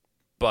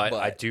 but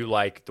I do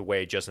like the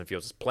way Justin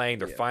Fields is playing.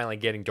 They're finally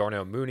getting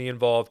Darnell Mooney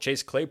involved.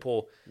 Chase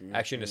Claypool,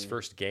 actually in his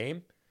first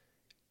game,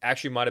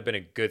 actually might have been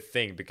a good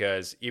thing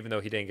because even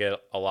though he didn't get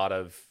a lot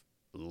of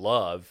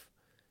love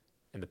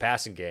in the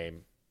passing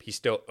game, he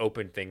still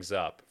opened things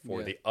up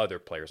for the other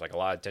players. Like a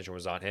lot of attention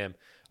was on him.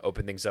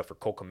 Opened things up for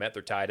Cole Kmet,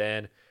 their tight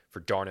end,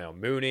 for Darnell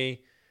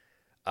Mooney.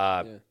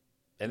 And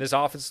this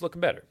offense is looking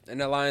better. And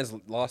the Lions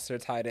lost their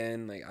tight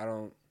end.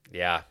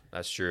 Yeah,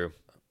 that's true.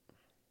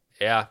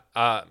 Yeah.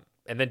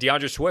 And then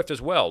DeAndre Swift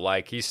as well.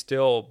 Like, he's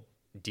still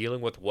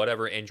dealing with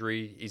whatever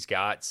injury he's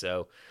got.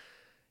 So,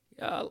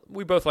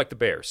 we both like the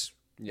Bears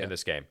in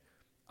this game.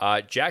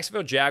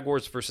 Jacksonville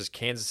Jaguars versus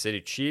Kansas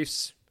City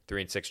Chiefs.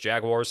 3-6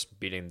 Jaguars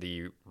beating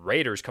the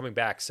Raiders, coming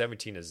back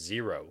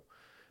 17-0.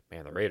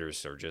 Man, the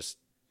Raiders are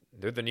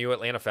they're the new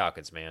Atlanta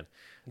Falcons, man.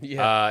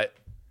 Yeah.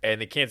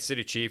 And the Kansas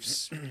City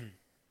Chiefs,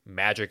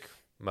 Magic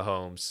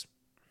Mahomes,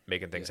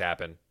 making things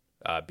happen,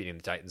 beating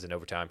the Titans in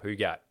overtime. Who you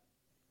got?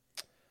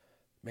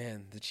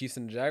 Man, the Chiefs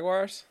and the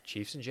Jaguars?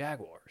 Chiefs and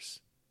Jaguars.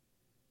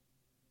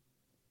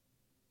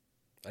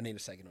 I need a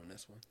second on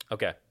this one.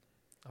 Okay.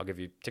 I'll give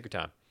you, take your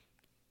time.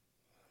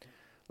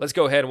 Let's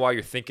go ahead, and while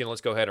you're thinking,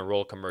 let's go ahead and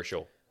roll a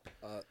commercial.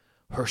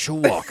 Herschel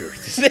Walker.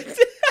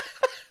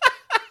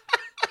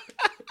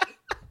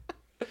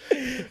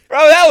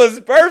 Bro, that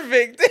was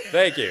perfect.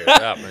 Thank you.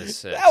 That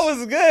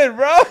was good,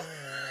 bro.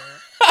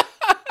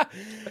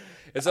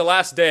 It's the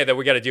last day that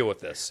we got to deal with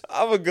this.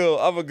 I'm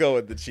gonna go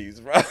with the Chiefs,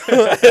 bro.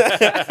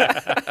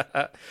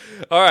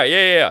 All right,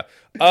 yeah.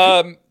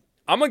 I'm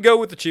gonna go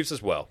with the Chiefs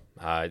as well.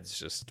 It's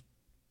just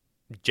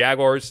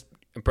Jaguars,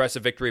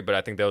 impressive victory, but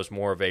I think that was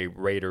more of a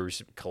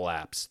Raiders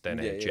collapse than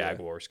a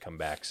Jaguars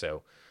comeback.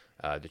 So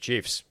the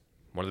Chiefs,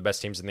 one of the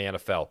best teams in the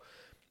NFL.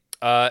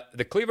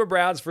 The Cleveland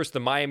Browns versus the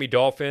Miami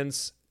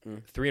Dolphins.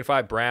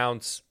 3-5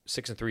 Browns,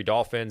 6-3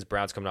 Dolphins.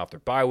 Browns coming off their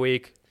bye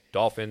week.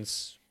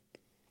 Dolphins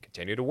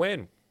continue to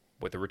win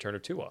with the return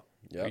of Tua.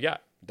 Yep. You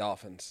got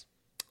Dolphins.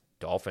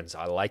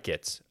 I like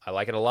it. I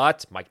like it a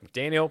lot. Mike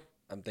McDaniel.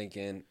 I'm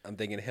thinking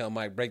Hill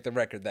might break the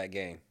record that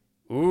game.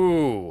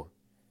 Ooh.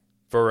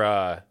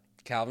 For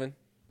Calvin?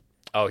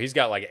 Oh, he's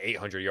got like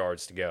 800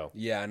 yards to go.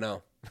 Yeah, I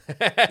know.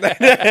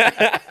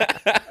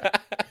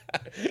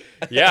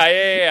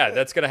 Yeah.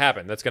 That's going to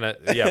happen.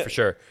 For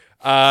sure.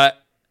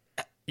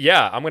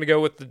 Yeah, I'm going to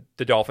go with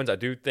the Dolphins. I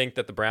do think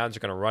that the Browns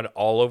are going to run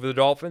all over the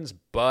Dolphins,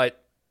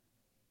 but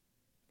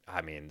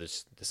I mean,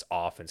 this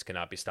offense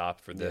cannot be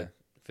stopped for the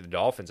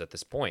Dolphins at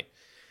this point.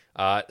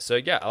 I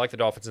like the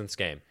Dolphins in this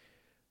game.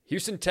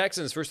 Houston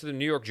Texans versus the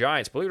New York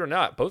Giants. Believe it or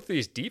not, both of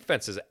these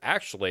defenses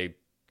actually,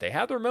 they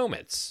have their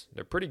moments.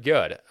 They're pretty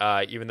good.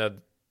 Even though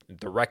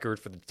the record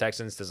for the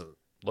Texans doesn't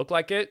look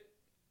like it,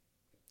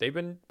 they've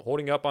been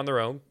holding up on their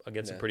own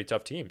against some pretty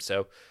tough teams.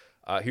 So,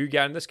 who you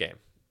got in this game?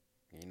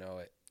 You know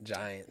it.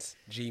 Giants.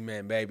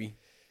 G-Man, baby.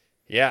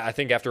 Yeah, I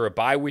think after a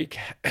bye week,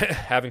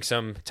 having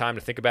some time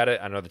to think about it.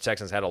 I know the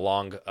Texans had a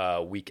long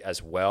week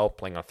as well,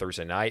 playing on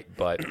Thursday night,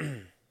 but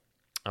I'm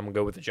going to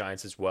go with the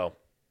Giants as well.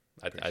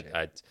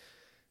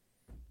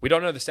 We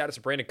don't know the status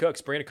of Brandon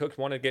Cooks. Brandon Cooks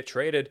wanted to get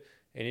traded,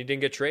 and he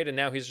didn't get traded.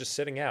 Now he's just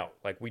sitting out.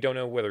 Like, we don't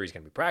know whether he's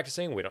going to be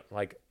practicing. We don't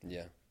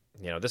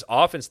this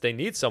offense, they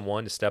need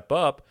someone to step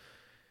up,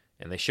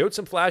 and they showed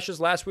some flashes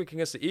last week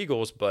against the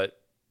Eagles,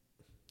 but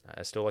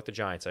I still like the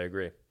Giants. I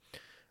agree.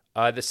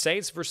 The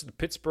Saints versus the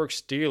Pittsburgh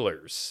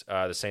Steelers.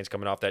 The Saints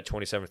coming off that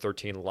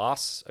 27-13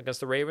 loss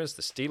against the Ravens.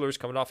 The Steelers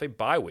coming off a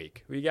bye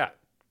week. Who you got?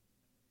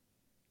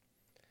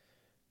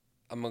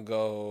 I'm gonna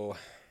go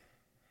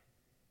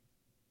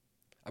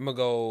I'm gonna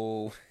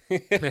go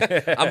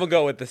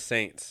with the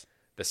Saints.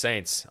 The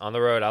Saints on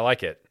the road. I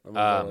like it. I'm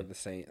gonna go with the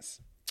Saints.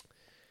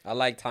 I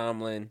like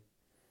Tomlin,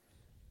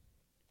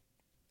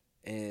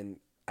 and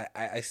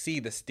I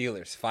see the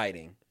Steelers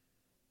fighting.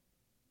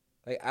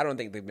 Like, I don't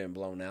think they've been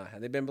blown out.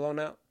 Have they been blown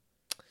out?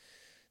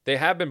 They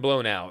have been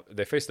blown out.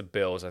 They faced the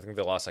Bills. I think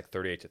they lost like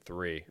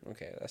 38-3.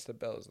 Okay, that's the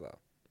Bills though.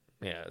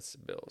 Yeah, it's the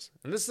Bills.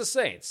 And this is the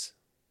Saints.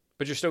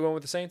 But you're still going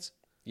with the Saints?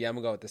 Yeah, I'm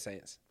gonna go with the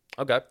Saints.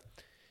 Okay.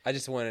 I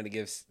just wanted to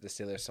give the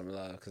Steelers some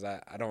love because I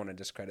don't want to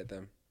discredit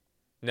them.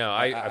 No,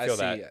 I feel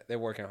that. They're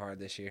working hard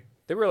this year.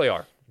 They really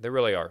are.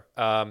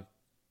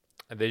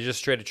 They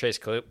just traded Chase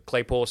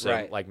Claypool,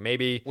 so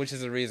maybe... Which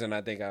is the reason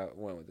I think I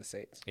went with the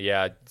Saints.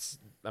 Yeah,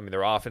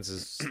 their offense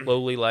is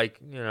slowly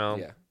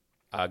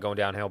going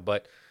downhill,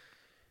 but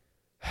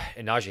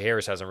and Najee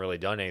Harris hasn't really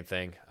done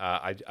anything.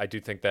 I do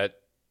think that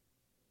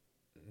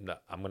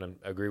I'm going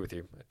to agree with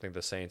you. I think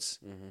the Saints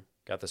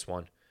got this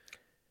one.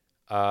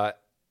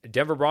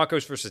 Denver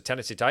Broncos versus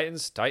Tennessee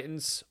Titans.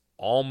 Titans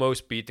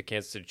almost beat the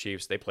Kansas City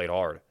Chiefs. They played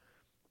hard.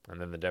 And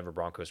then the Denver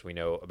Broncos, we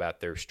know about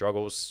their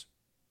struggles.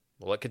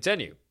 Will it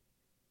continue?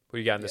 Who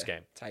you got in this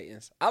game?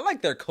 Titans. I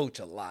like their coach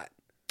a lot.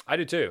 I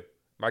do too.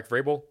 Mike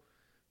Vrabel,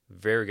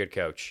 very good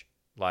coach.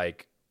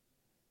 Like,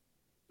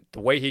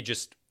 the way he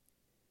just...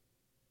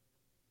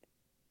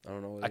 I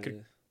don't know what I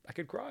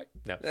could cry.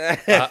 No.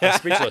 I'm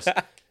speechless.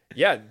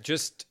 Yeah,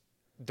 just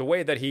the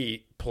way that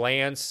he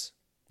plans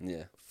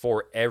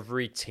for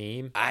every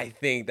team. I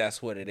think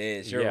that's what it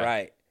is. You're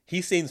right.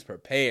 He seems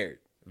prepared.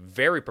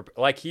 Very prepared.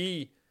 Like,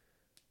 he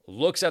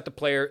looks at the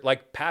player.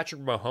 Like,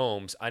 Patrick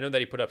Mahomes, I know that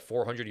he put up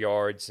 400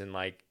 yards and,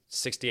 like,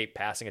 68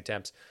 passing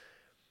attempts.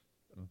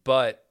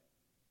 But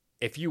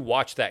if you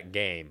watch that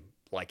game,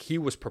 like, he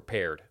was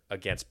prepared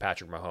against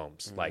Patrick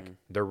Mahomes. Mm-hmm. Like,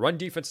 their run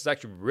defense is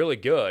actually really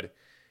good.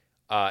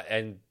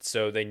 And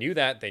so they knew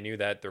that. They knew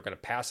that they're going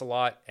to pass a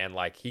lot. And,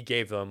 like, he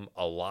gave them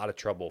a lot of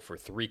trouble for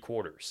 3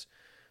 quarters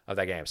of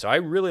that game. So I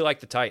really like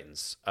the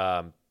Titans.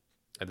 A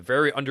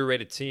very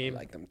underrated team. I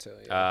like them too.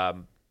 Yeah.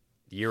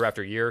 Year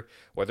after year,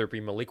 whether it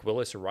be Malik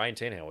Willis or Ryan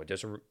Tannehill, it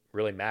doesn't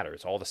really matter.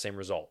 It's all the same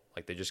result.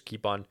 Like, they just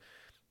keep on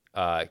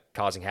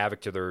causing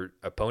havoc to their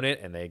opponent,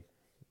 and they,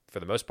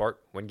 for the most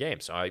part, win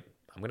games. So I'm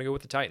going to go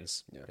with the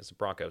Titans against the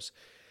Broncos.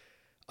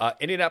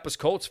 Indianapolis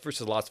Colts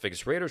versus Las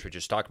Vegas Raiders. We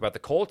just talked about the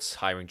Colts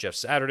hiring Jeff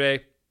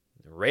Saturday.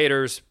 The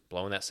Raiders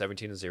blowing that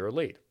 17-0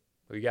 lead.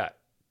 Who you got?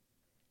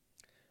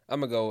 I'm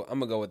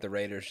gonna go with the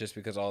Raiders just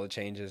because all the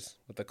changes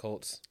with the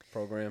Colts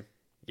program.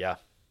 Yeah.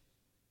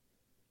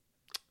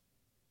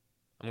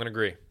 I'm gonna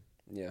agree.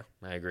 Yeah.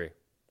 I agree.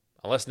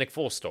 Unless Nick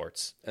Foles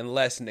starts. I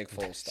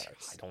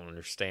don't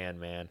understand,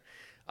 man.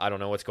 I don't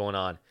know what's going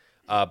on.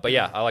 But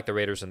yeah, I like the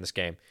Raiders in this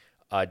game.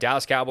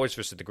 Dallas Cowboys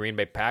versus the Green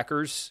Bay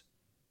Packers.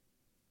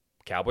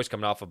 Cowboys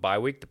coming off a bye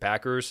week. The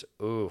Packers,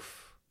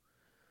 oof.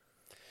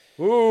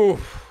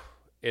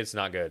 It's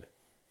not good.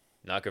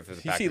 Not good for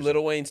the Packers. You see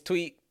Lil Wayne's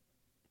tweet?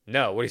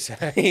 No, what did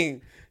he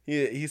say?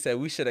 he said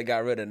we should have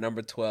got rid of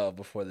number 12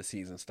 before the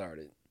season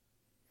started.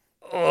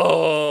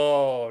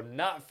 Oh,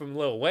 not from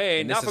Lil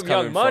Wayne. Not from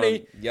Young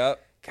Money.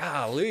 Yep.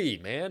 Golly,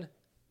 man.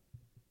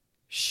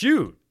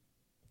 Shoot.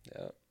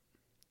 Yep.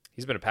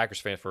 He's been a Packers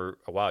fan for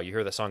a while. You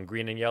hear the song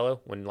Green and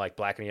Yellow when, like,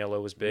 Black and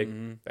Yellow was big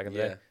back in the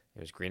day? It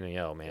was Green and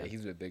Yellow, man. Yeah,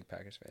 he's a big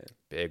Packers fan.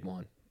 Big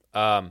one.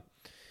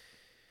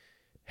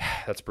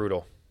 That's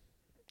brutal.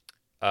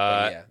 We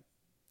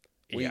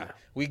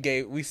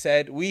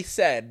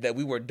said that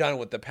we were done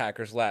with the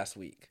Packers last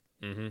week.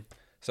 Mm-hmm.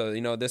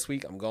 So, this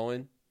week I'm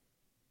going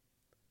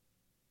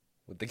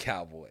with the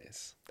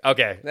Cowboys.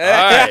 Okay. All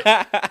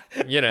right.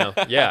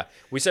 Yeah.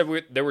 We said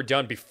they were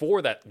done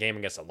before that game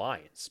against the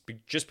Lions,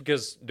 just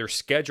because their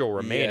schedule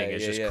remaining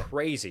is just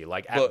crazy.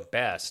 Like, at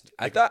best.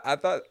 I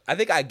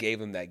think I gave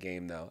them that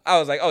game though. I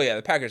was like, oh yeah,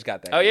 the Packers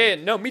got that. Oh game.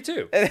 Yeah, no, me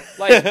too.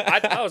 Like,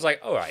 I was like,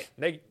 all right,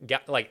 they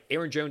got like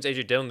Aaron Jones,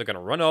 AJ Dillon. They're gonna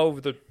run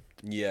over the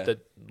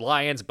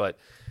Lions, but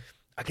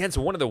against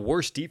one of the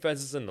worst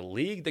defenses in the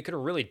league, they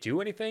couldn't really do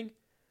anything.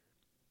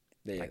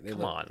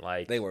 Come on,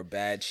 they were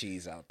bad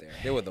cheese out there.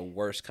 They were the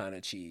worst kind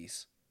of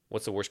cheese.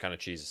 What's the worst kind of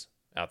cheese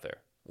out there?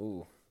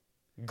 Ooh,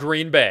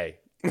 Green Bay.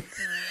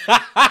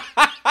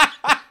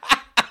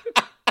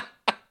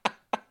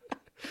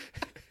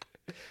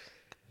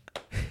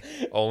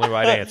 Only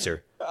right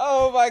answer.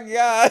 Oh my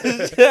gosh,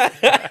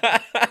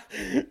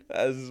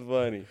 that's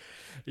funny.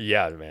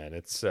 Yeah, man,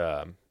 it's.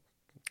 I'm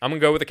gonna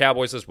go with the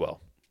Cowboys as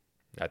well.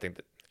 I think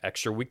the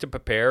extra week to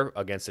prepare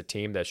against a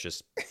team that's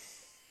just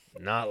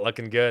not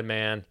looking good,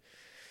 man.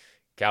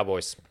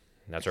 Cowboys.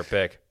 That's our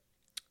pick.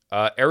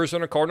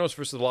 Arizona Cardinals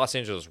versus the Los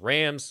Angeles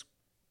Rams.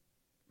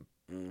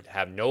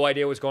 Have no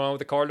idea what's going on with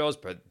the Cardinals,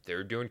 but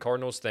they're doing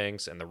Cardinals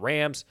things. And the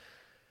Rams,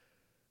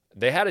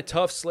 they had a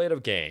tough slate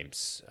of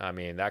games. I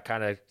mean, that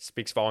kind of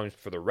speaks volumes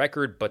for the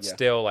record, but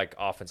still, like,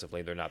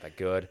 offensively, they're not that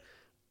good.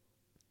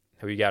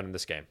 Who you got in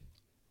this game?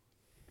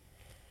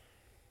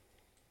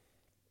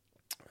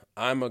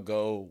 I'm going to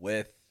go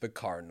with the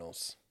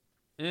Cardinals.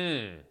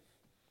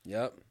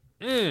 Yep.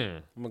 I'm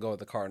going to go with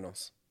the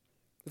Cardinals.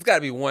 There's got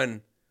to be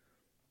one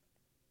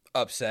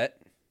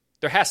upset.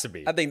 There has to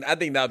be. I think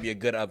that would be a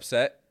good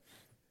upset.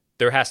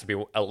 There has to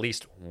be at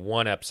least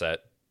one upset.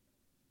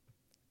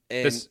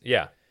 And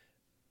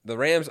the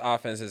Rams'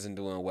 offense isn't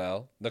doing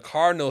well. The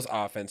Cardinals'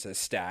 offense is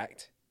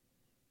stacked.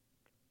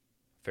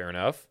 Fair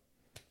enough.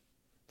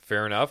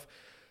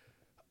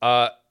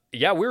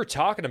 Yeah, we were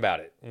talking about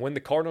it. When the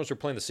Cardinals were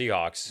playing the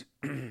Seahawks,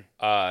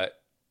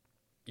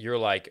 you're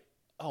like,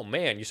 oh,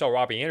 man, you saw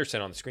Robbie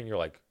Anderson on the screen. You're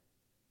like,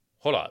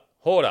 hold up.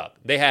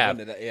 They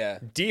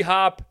have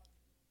D-Hop,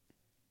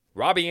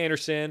 Robbie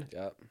Anderson,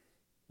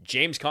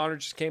 James Conner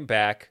just came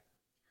back,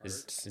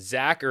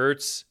 Zach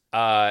Ertz,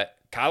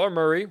 Kyler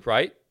Murray,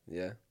 right?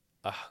 Yeah.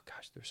 Oh,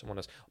 gosh, there's someone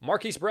else.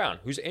 Marquise Brown,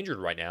 who's injured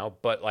right now,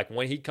 but, like,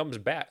 when he comes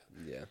back,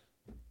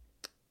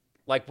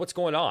 like, what's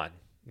going on?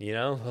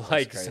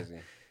 Like, crazy.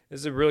 This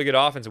is a really good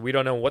offense, and we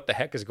don't know what the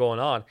heck is going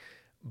on.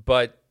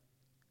 But,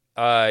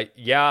 I'm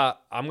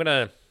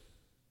gonna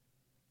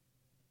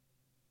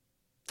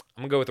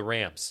go with the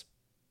Rams.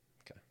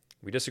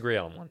 We disagree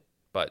on one,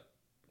 but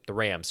the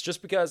Rams,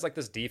 just because like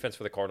this defense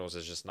for the Cardinals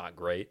is just not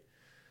great.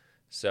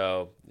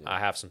 So I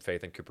have some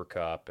faith in Cooper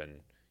Kupp, and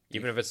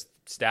even if it's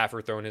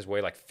Stafford throwing his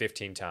way like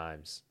 15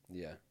 times,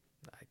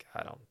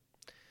 I don't,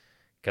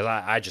 because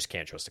I just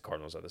can't trust the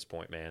Cardinals at this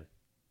point, man.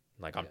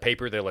 Like on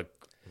paper, they look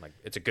like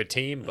it's a good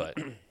team, but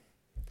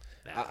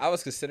I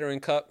was considering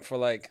Kupp for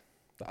like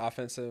the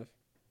offensive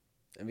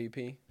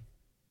MVP.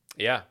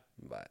 Yeah,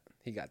 but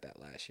he got that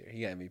last year.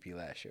 He got MVP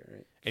last year,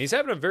 right? And he's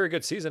having a very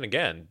good season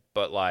again,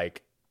 but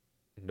like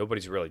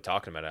nobody's really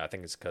talking about it. I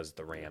think it's because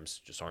the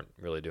Rams just aren't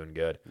really doing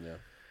good. Yeah.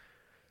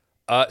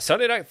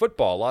 Sunday Night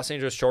Football, Los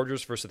Angeles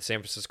Chargers versus the San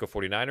Francisco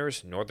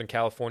 49ers, Northern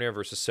California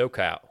versus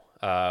SoCal.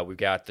 We've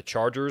got the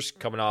Chargers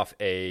coming off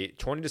a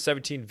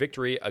 20-17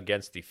 victory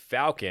against the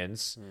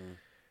Falcons,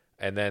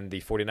 and then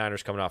the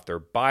 49ers coming off their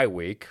bye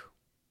week.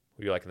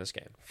 Who do you like in this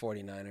game?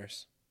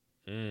 49ers.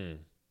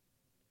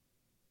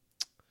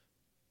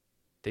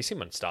 They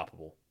seem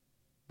unstoppable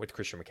with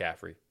Christian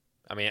McCaffrey.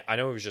 I mean, I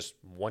know it was just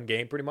one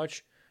game pretty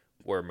much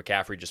where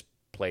McCaffrey just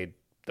played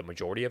the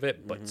majority of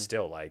it, but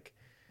still, like,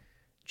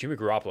 Jimmy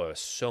Garoppolo has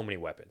so many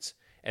weapons.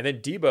 And then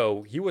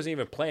Debo, he wasn't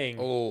even playing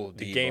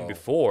the game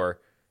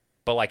before,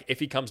 but, like, if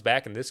he comes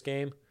back in this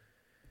game,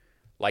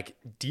 like,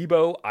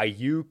 Debo,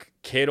 Ayuk,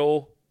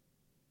 Kittle,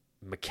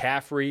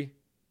 McCaffrey,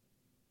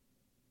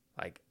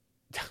 like,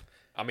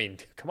 I mean,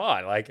 come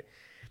on, like,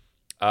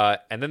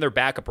 and then their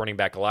backup running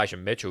back, Elijah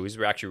Mitchell, who's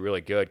actually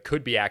really good,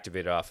 could be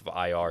activated off of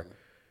IR.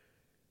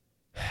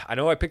 I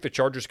know I picked the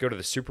Chargers to go to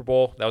the Super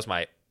Bowl. That was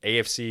my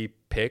AFC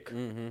pick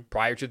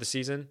prior to the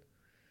season.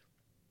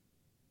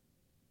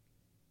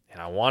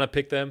 And I want to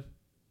pick them.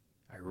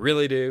 I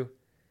really do.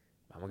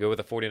 I'm going to go with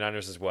the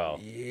 49ers as well.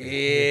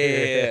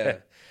 Yeah.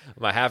 I'm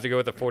going to have to go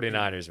with the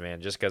 49ers,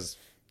 man, just because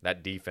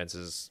that defense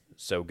is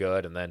so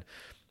good. And then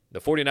the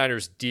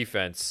 49ers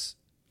defense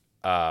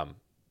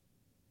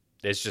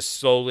is just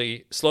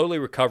slowly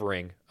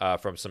recovering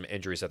from some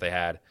injuries that they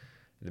had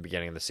in the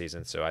beginning of the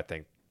season. So I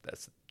think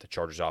that's the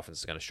Chargers offense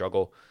is going to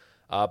struggle.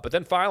 But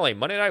then finally,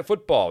 Monday Night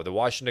Football, the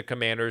Washington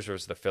Commanders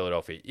versus the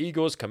Philadelphia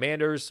Eagles.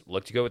 Commanders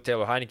looked to go with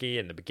Taylor Heineke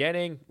in the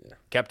beginning,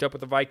 kept up with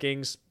the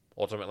Vikings.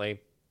 Ultimately,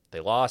 they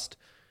lost.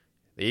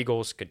 The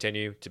Eagles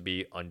continue to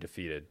be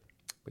undefeated.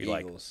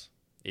 Eagles.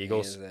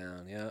 Hands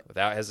down, yeah.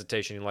 Without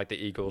hesitation, you like the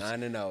Eagles.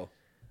 9-0.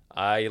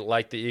 I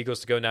like the Eagles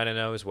to go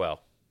 9-0 as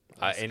well.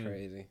 That's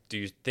crazy. Do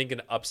you think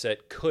an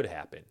upset could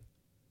happen?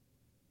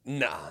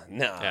 No.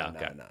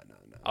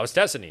 I was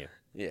testing you.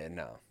 Yeah,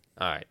 no.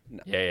 All right.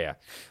 No. Yeah.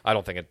 I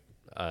don't think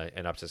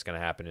an upset's going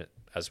to happen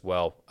as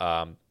well.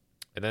 And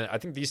then I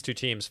think these two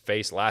teams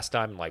faced last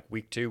time, like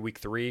week 2, week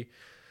 3,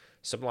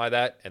 something like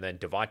that. And then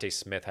Devontae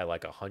Smith had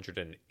like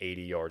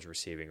 180 yards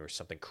receiving or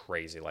something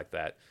crazy like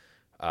that.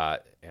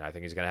 And I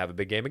think he's going to have a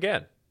big game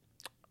again.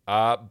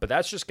 But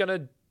that's just going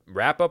to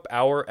wrap up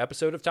our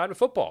episode of Time to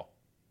Football.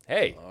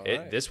 Hey,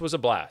 this was a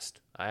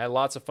blast. I had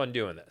lots of fun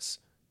doing this.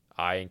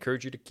 I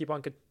encourage you to keep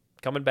on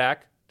coming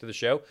back to the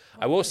show.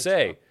 I will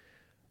say,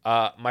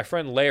 my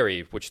friend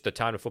Larry, which the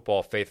Time to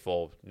Football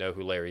faithful know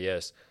who Larry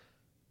is,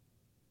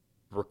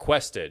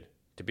 requested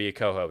to be a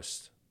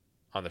co-host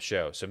on the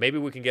show. So maybe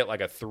we can get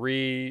like a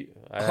 3.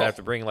 I have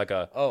to bring like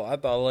a... Oh, I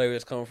thought Larry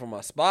was coming from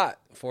my spot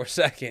for a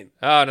second.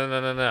 Oh,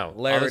 no.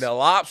 Larry the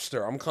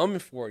Lobster. I'm coming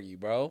for you,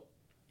 bro.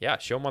 Yeah,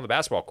 show him on the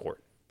basketball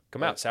court.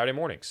 Come out Saturday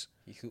mornings.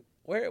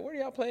 Where do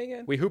y'all play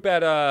again? We hoop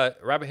at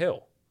Rabbit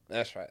Hill.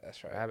 That's right.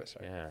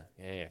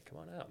 Yeah. Come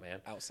on out,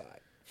 man.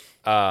 Outside.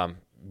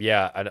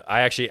 Yeah.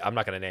 I'm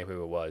not gonna name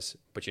who it was,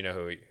 but you know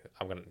who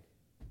I'm gonna.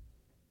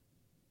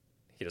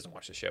 He doesn't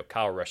watch the show.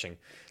 Kyle Rushing.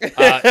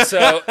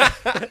 So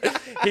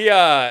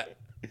I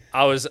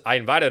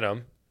invited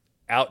him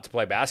out to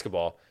play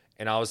basketball,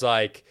 and I was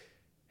like,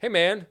 "Hey,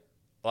 man,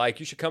 like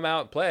you should come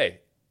out and play."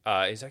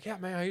 He's like, "Yeah,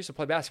 man, I used to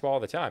play basketball all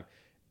the time."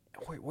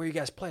 Where you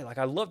guys play? Like,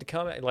 I'd love to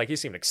come. Like, he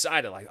seemed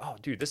excited. Like, oh,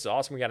 dude, this is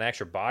awesome. We got an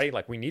extra body.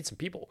 Like, we need some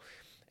people.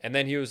 And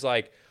then he was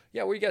like,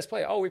 yeah, where you guys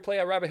play? Oh, we play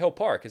at Rabbit Hill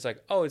Park. It's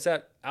like, oh, is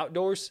that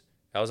outdoors?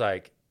 I was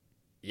like,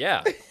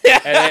 yeah.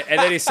 and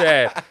then he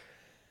said,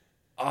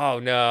 oh,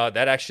 no,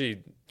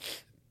 that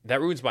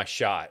ruins my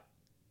shot.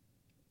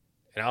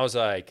 And I was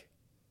like,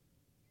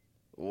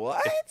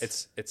 what?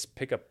 It's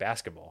pickup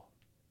basketball.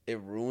 It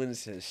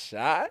ruins his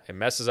shot? It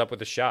messes up with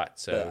the shot.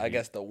 So I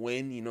guess the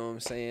wind, you know what I'm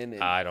saying?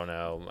 And I don't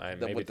know.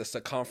 with the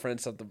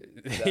circumference of the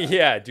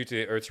yeah, due to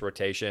the Earth's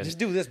rotation. Just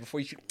do this before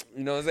you shoot.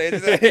 You know what I'm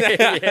saying?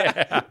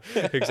 Yeah,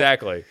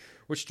 exactly.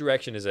 Which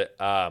direction is it?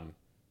 I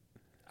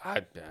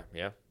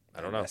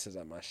don't know. Messes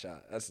up my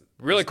shot. That's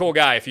really cool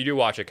guy. If you do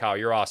watch it, Kyle,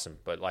 you're awesome.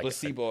 But like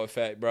placebo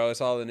effect, bro.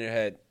 It's all in your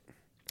head.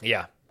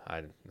 Yeah.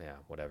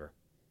 Whatever.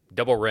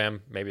 Double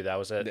rim. Maybe that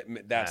was it.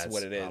 That's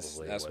what it is.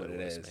 That's what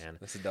it is, man.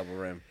 That's a double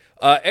rim.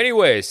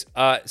 Anyways,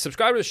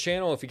 subscribe to this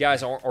channel if you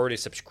guys aren't already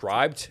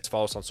subscribed.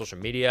 Follow us on social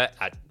media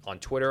on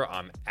Twitter.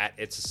 I'm at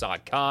It's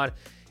Assad Khan.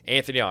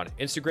 Anthony on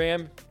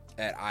Instagram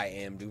at I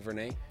Am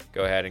Duvernay.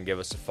 Go ahead and give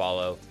us a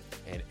follow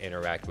and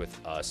interact with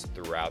us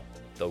throughout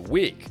the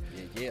week.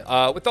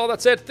 Yeah. With all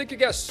that said, thank you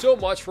guys so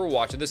much for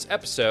watching this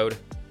episode,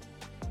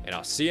 and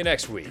I'll see you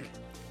next week.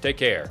 Take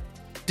care.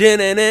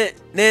 Din-in-it,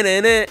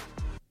 din-in-it.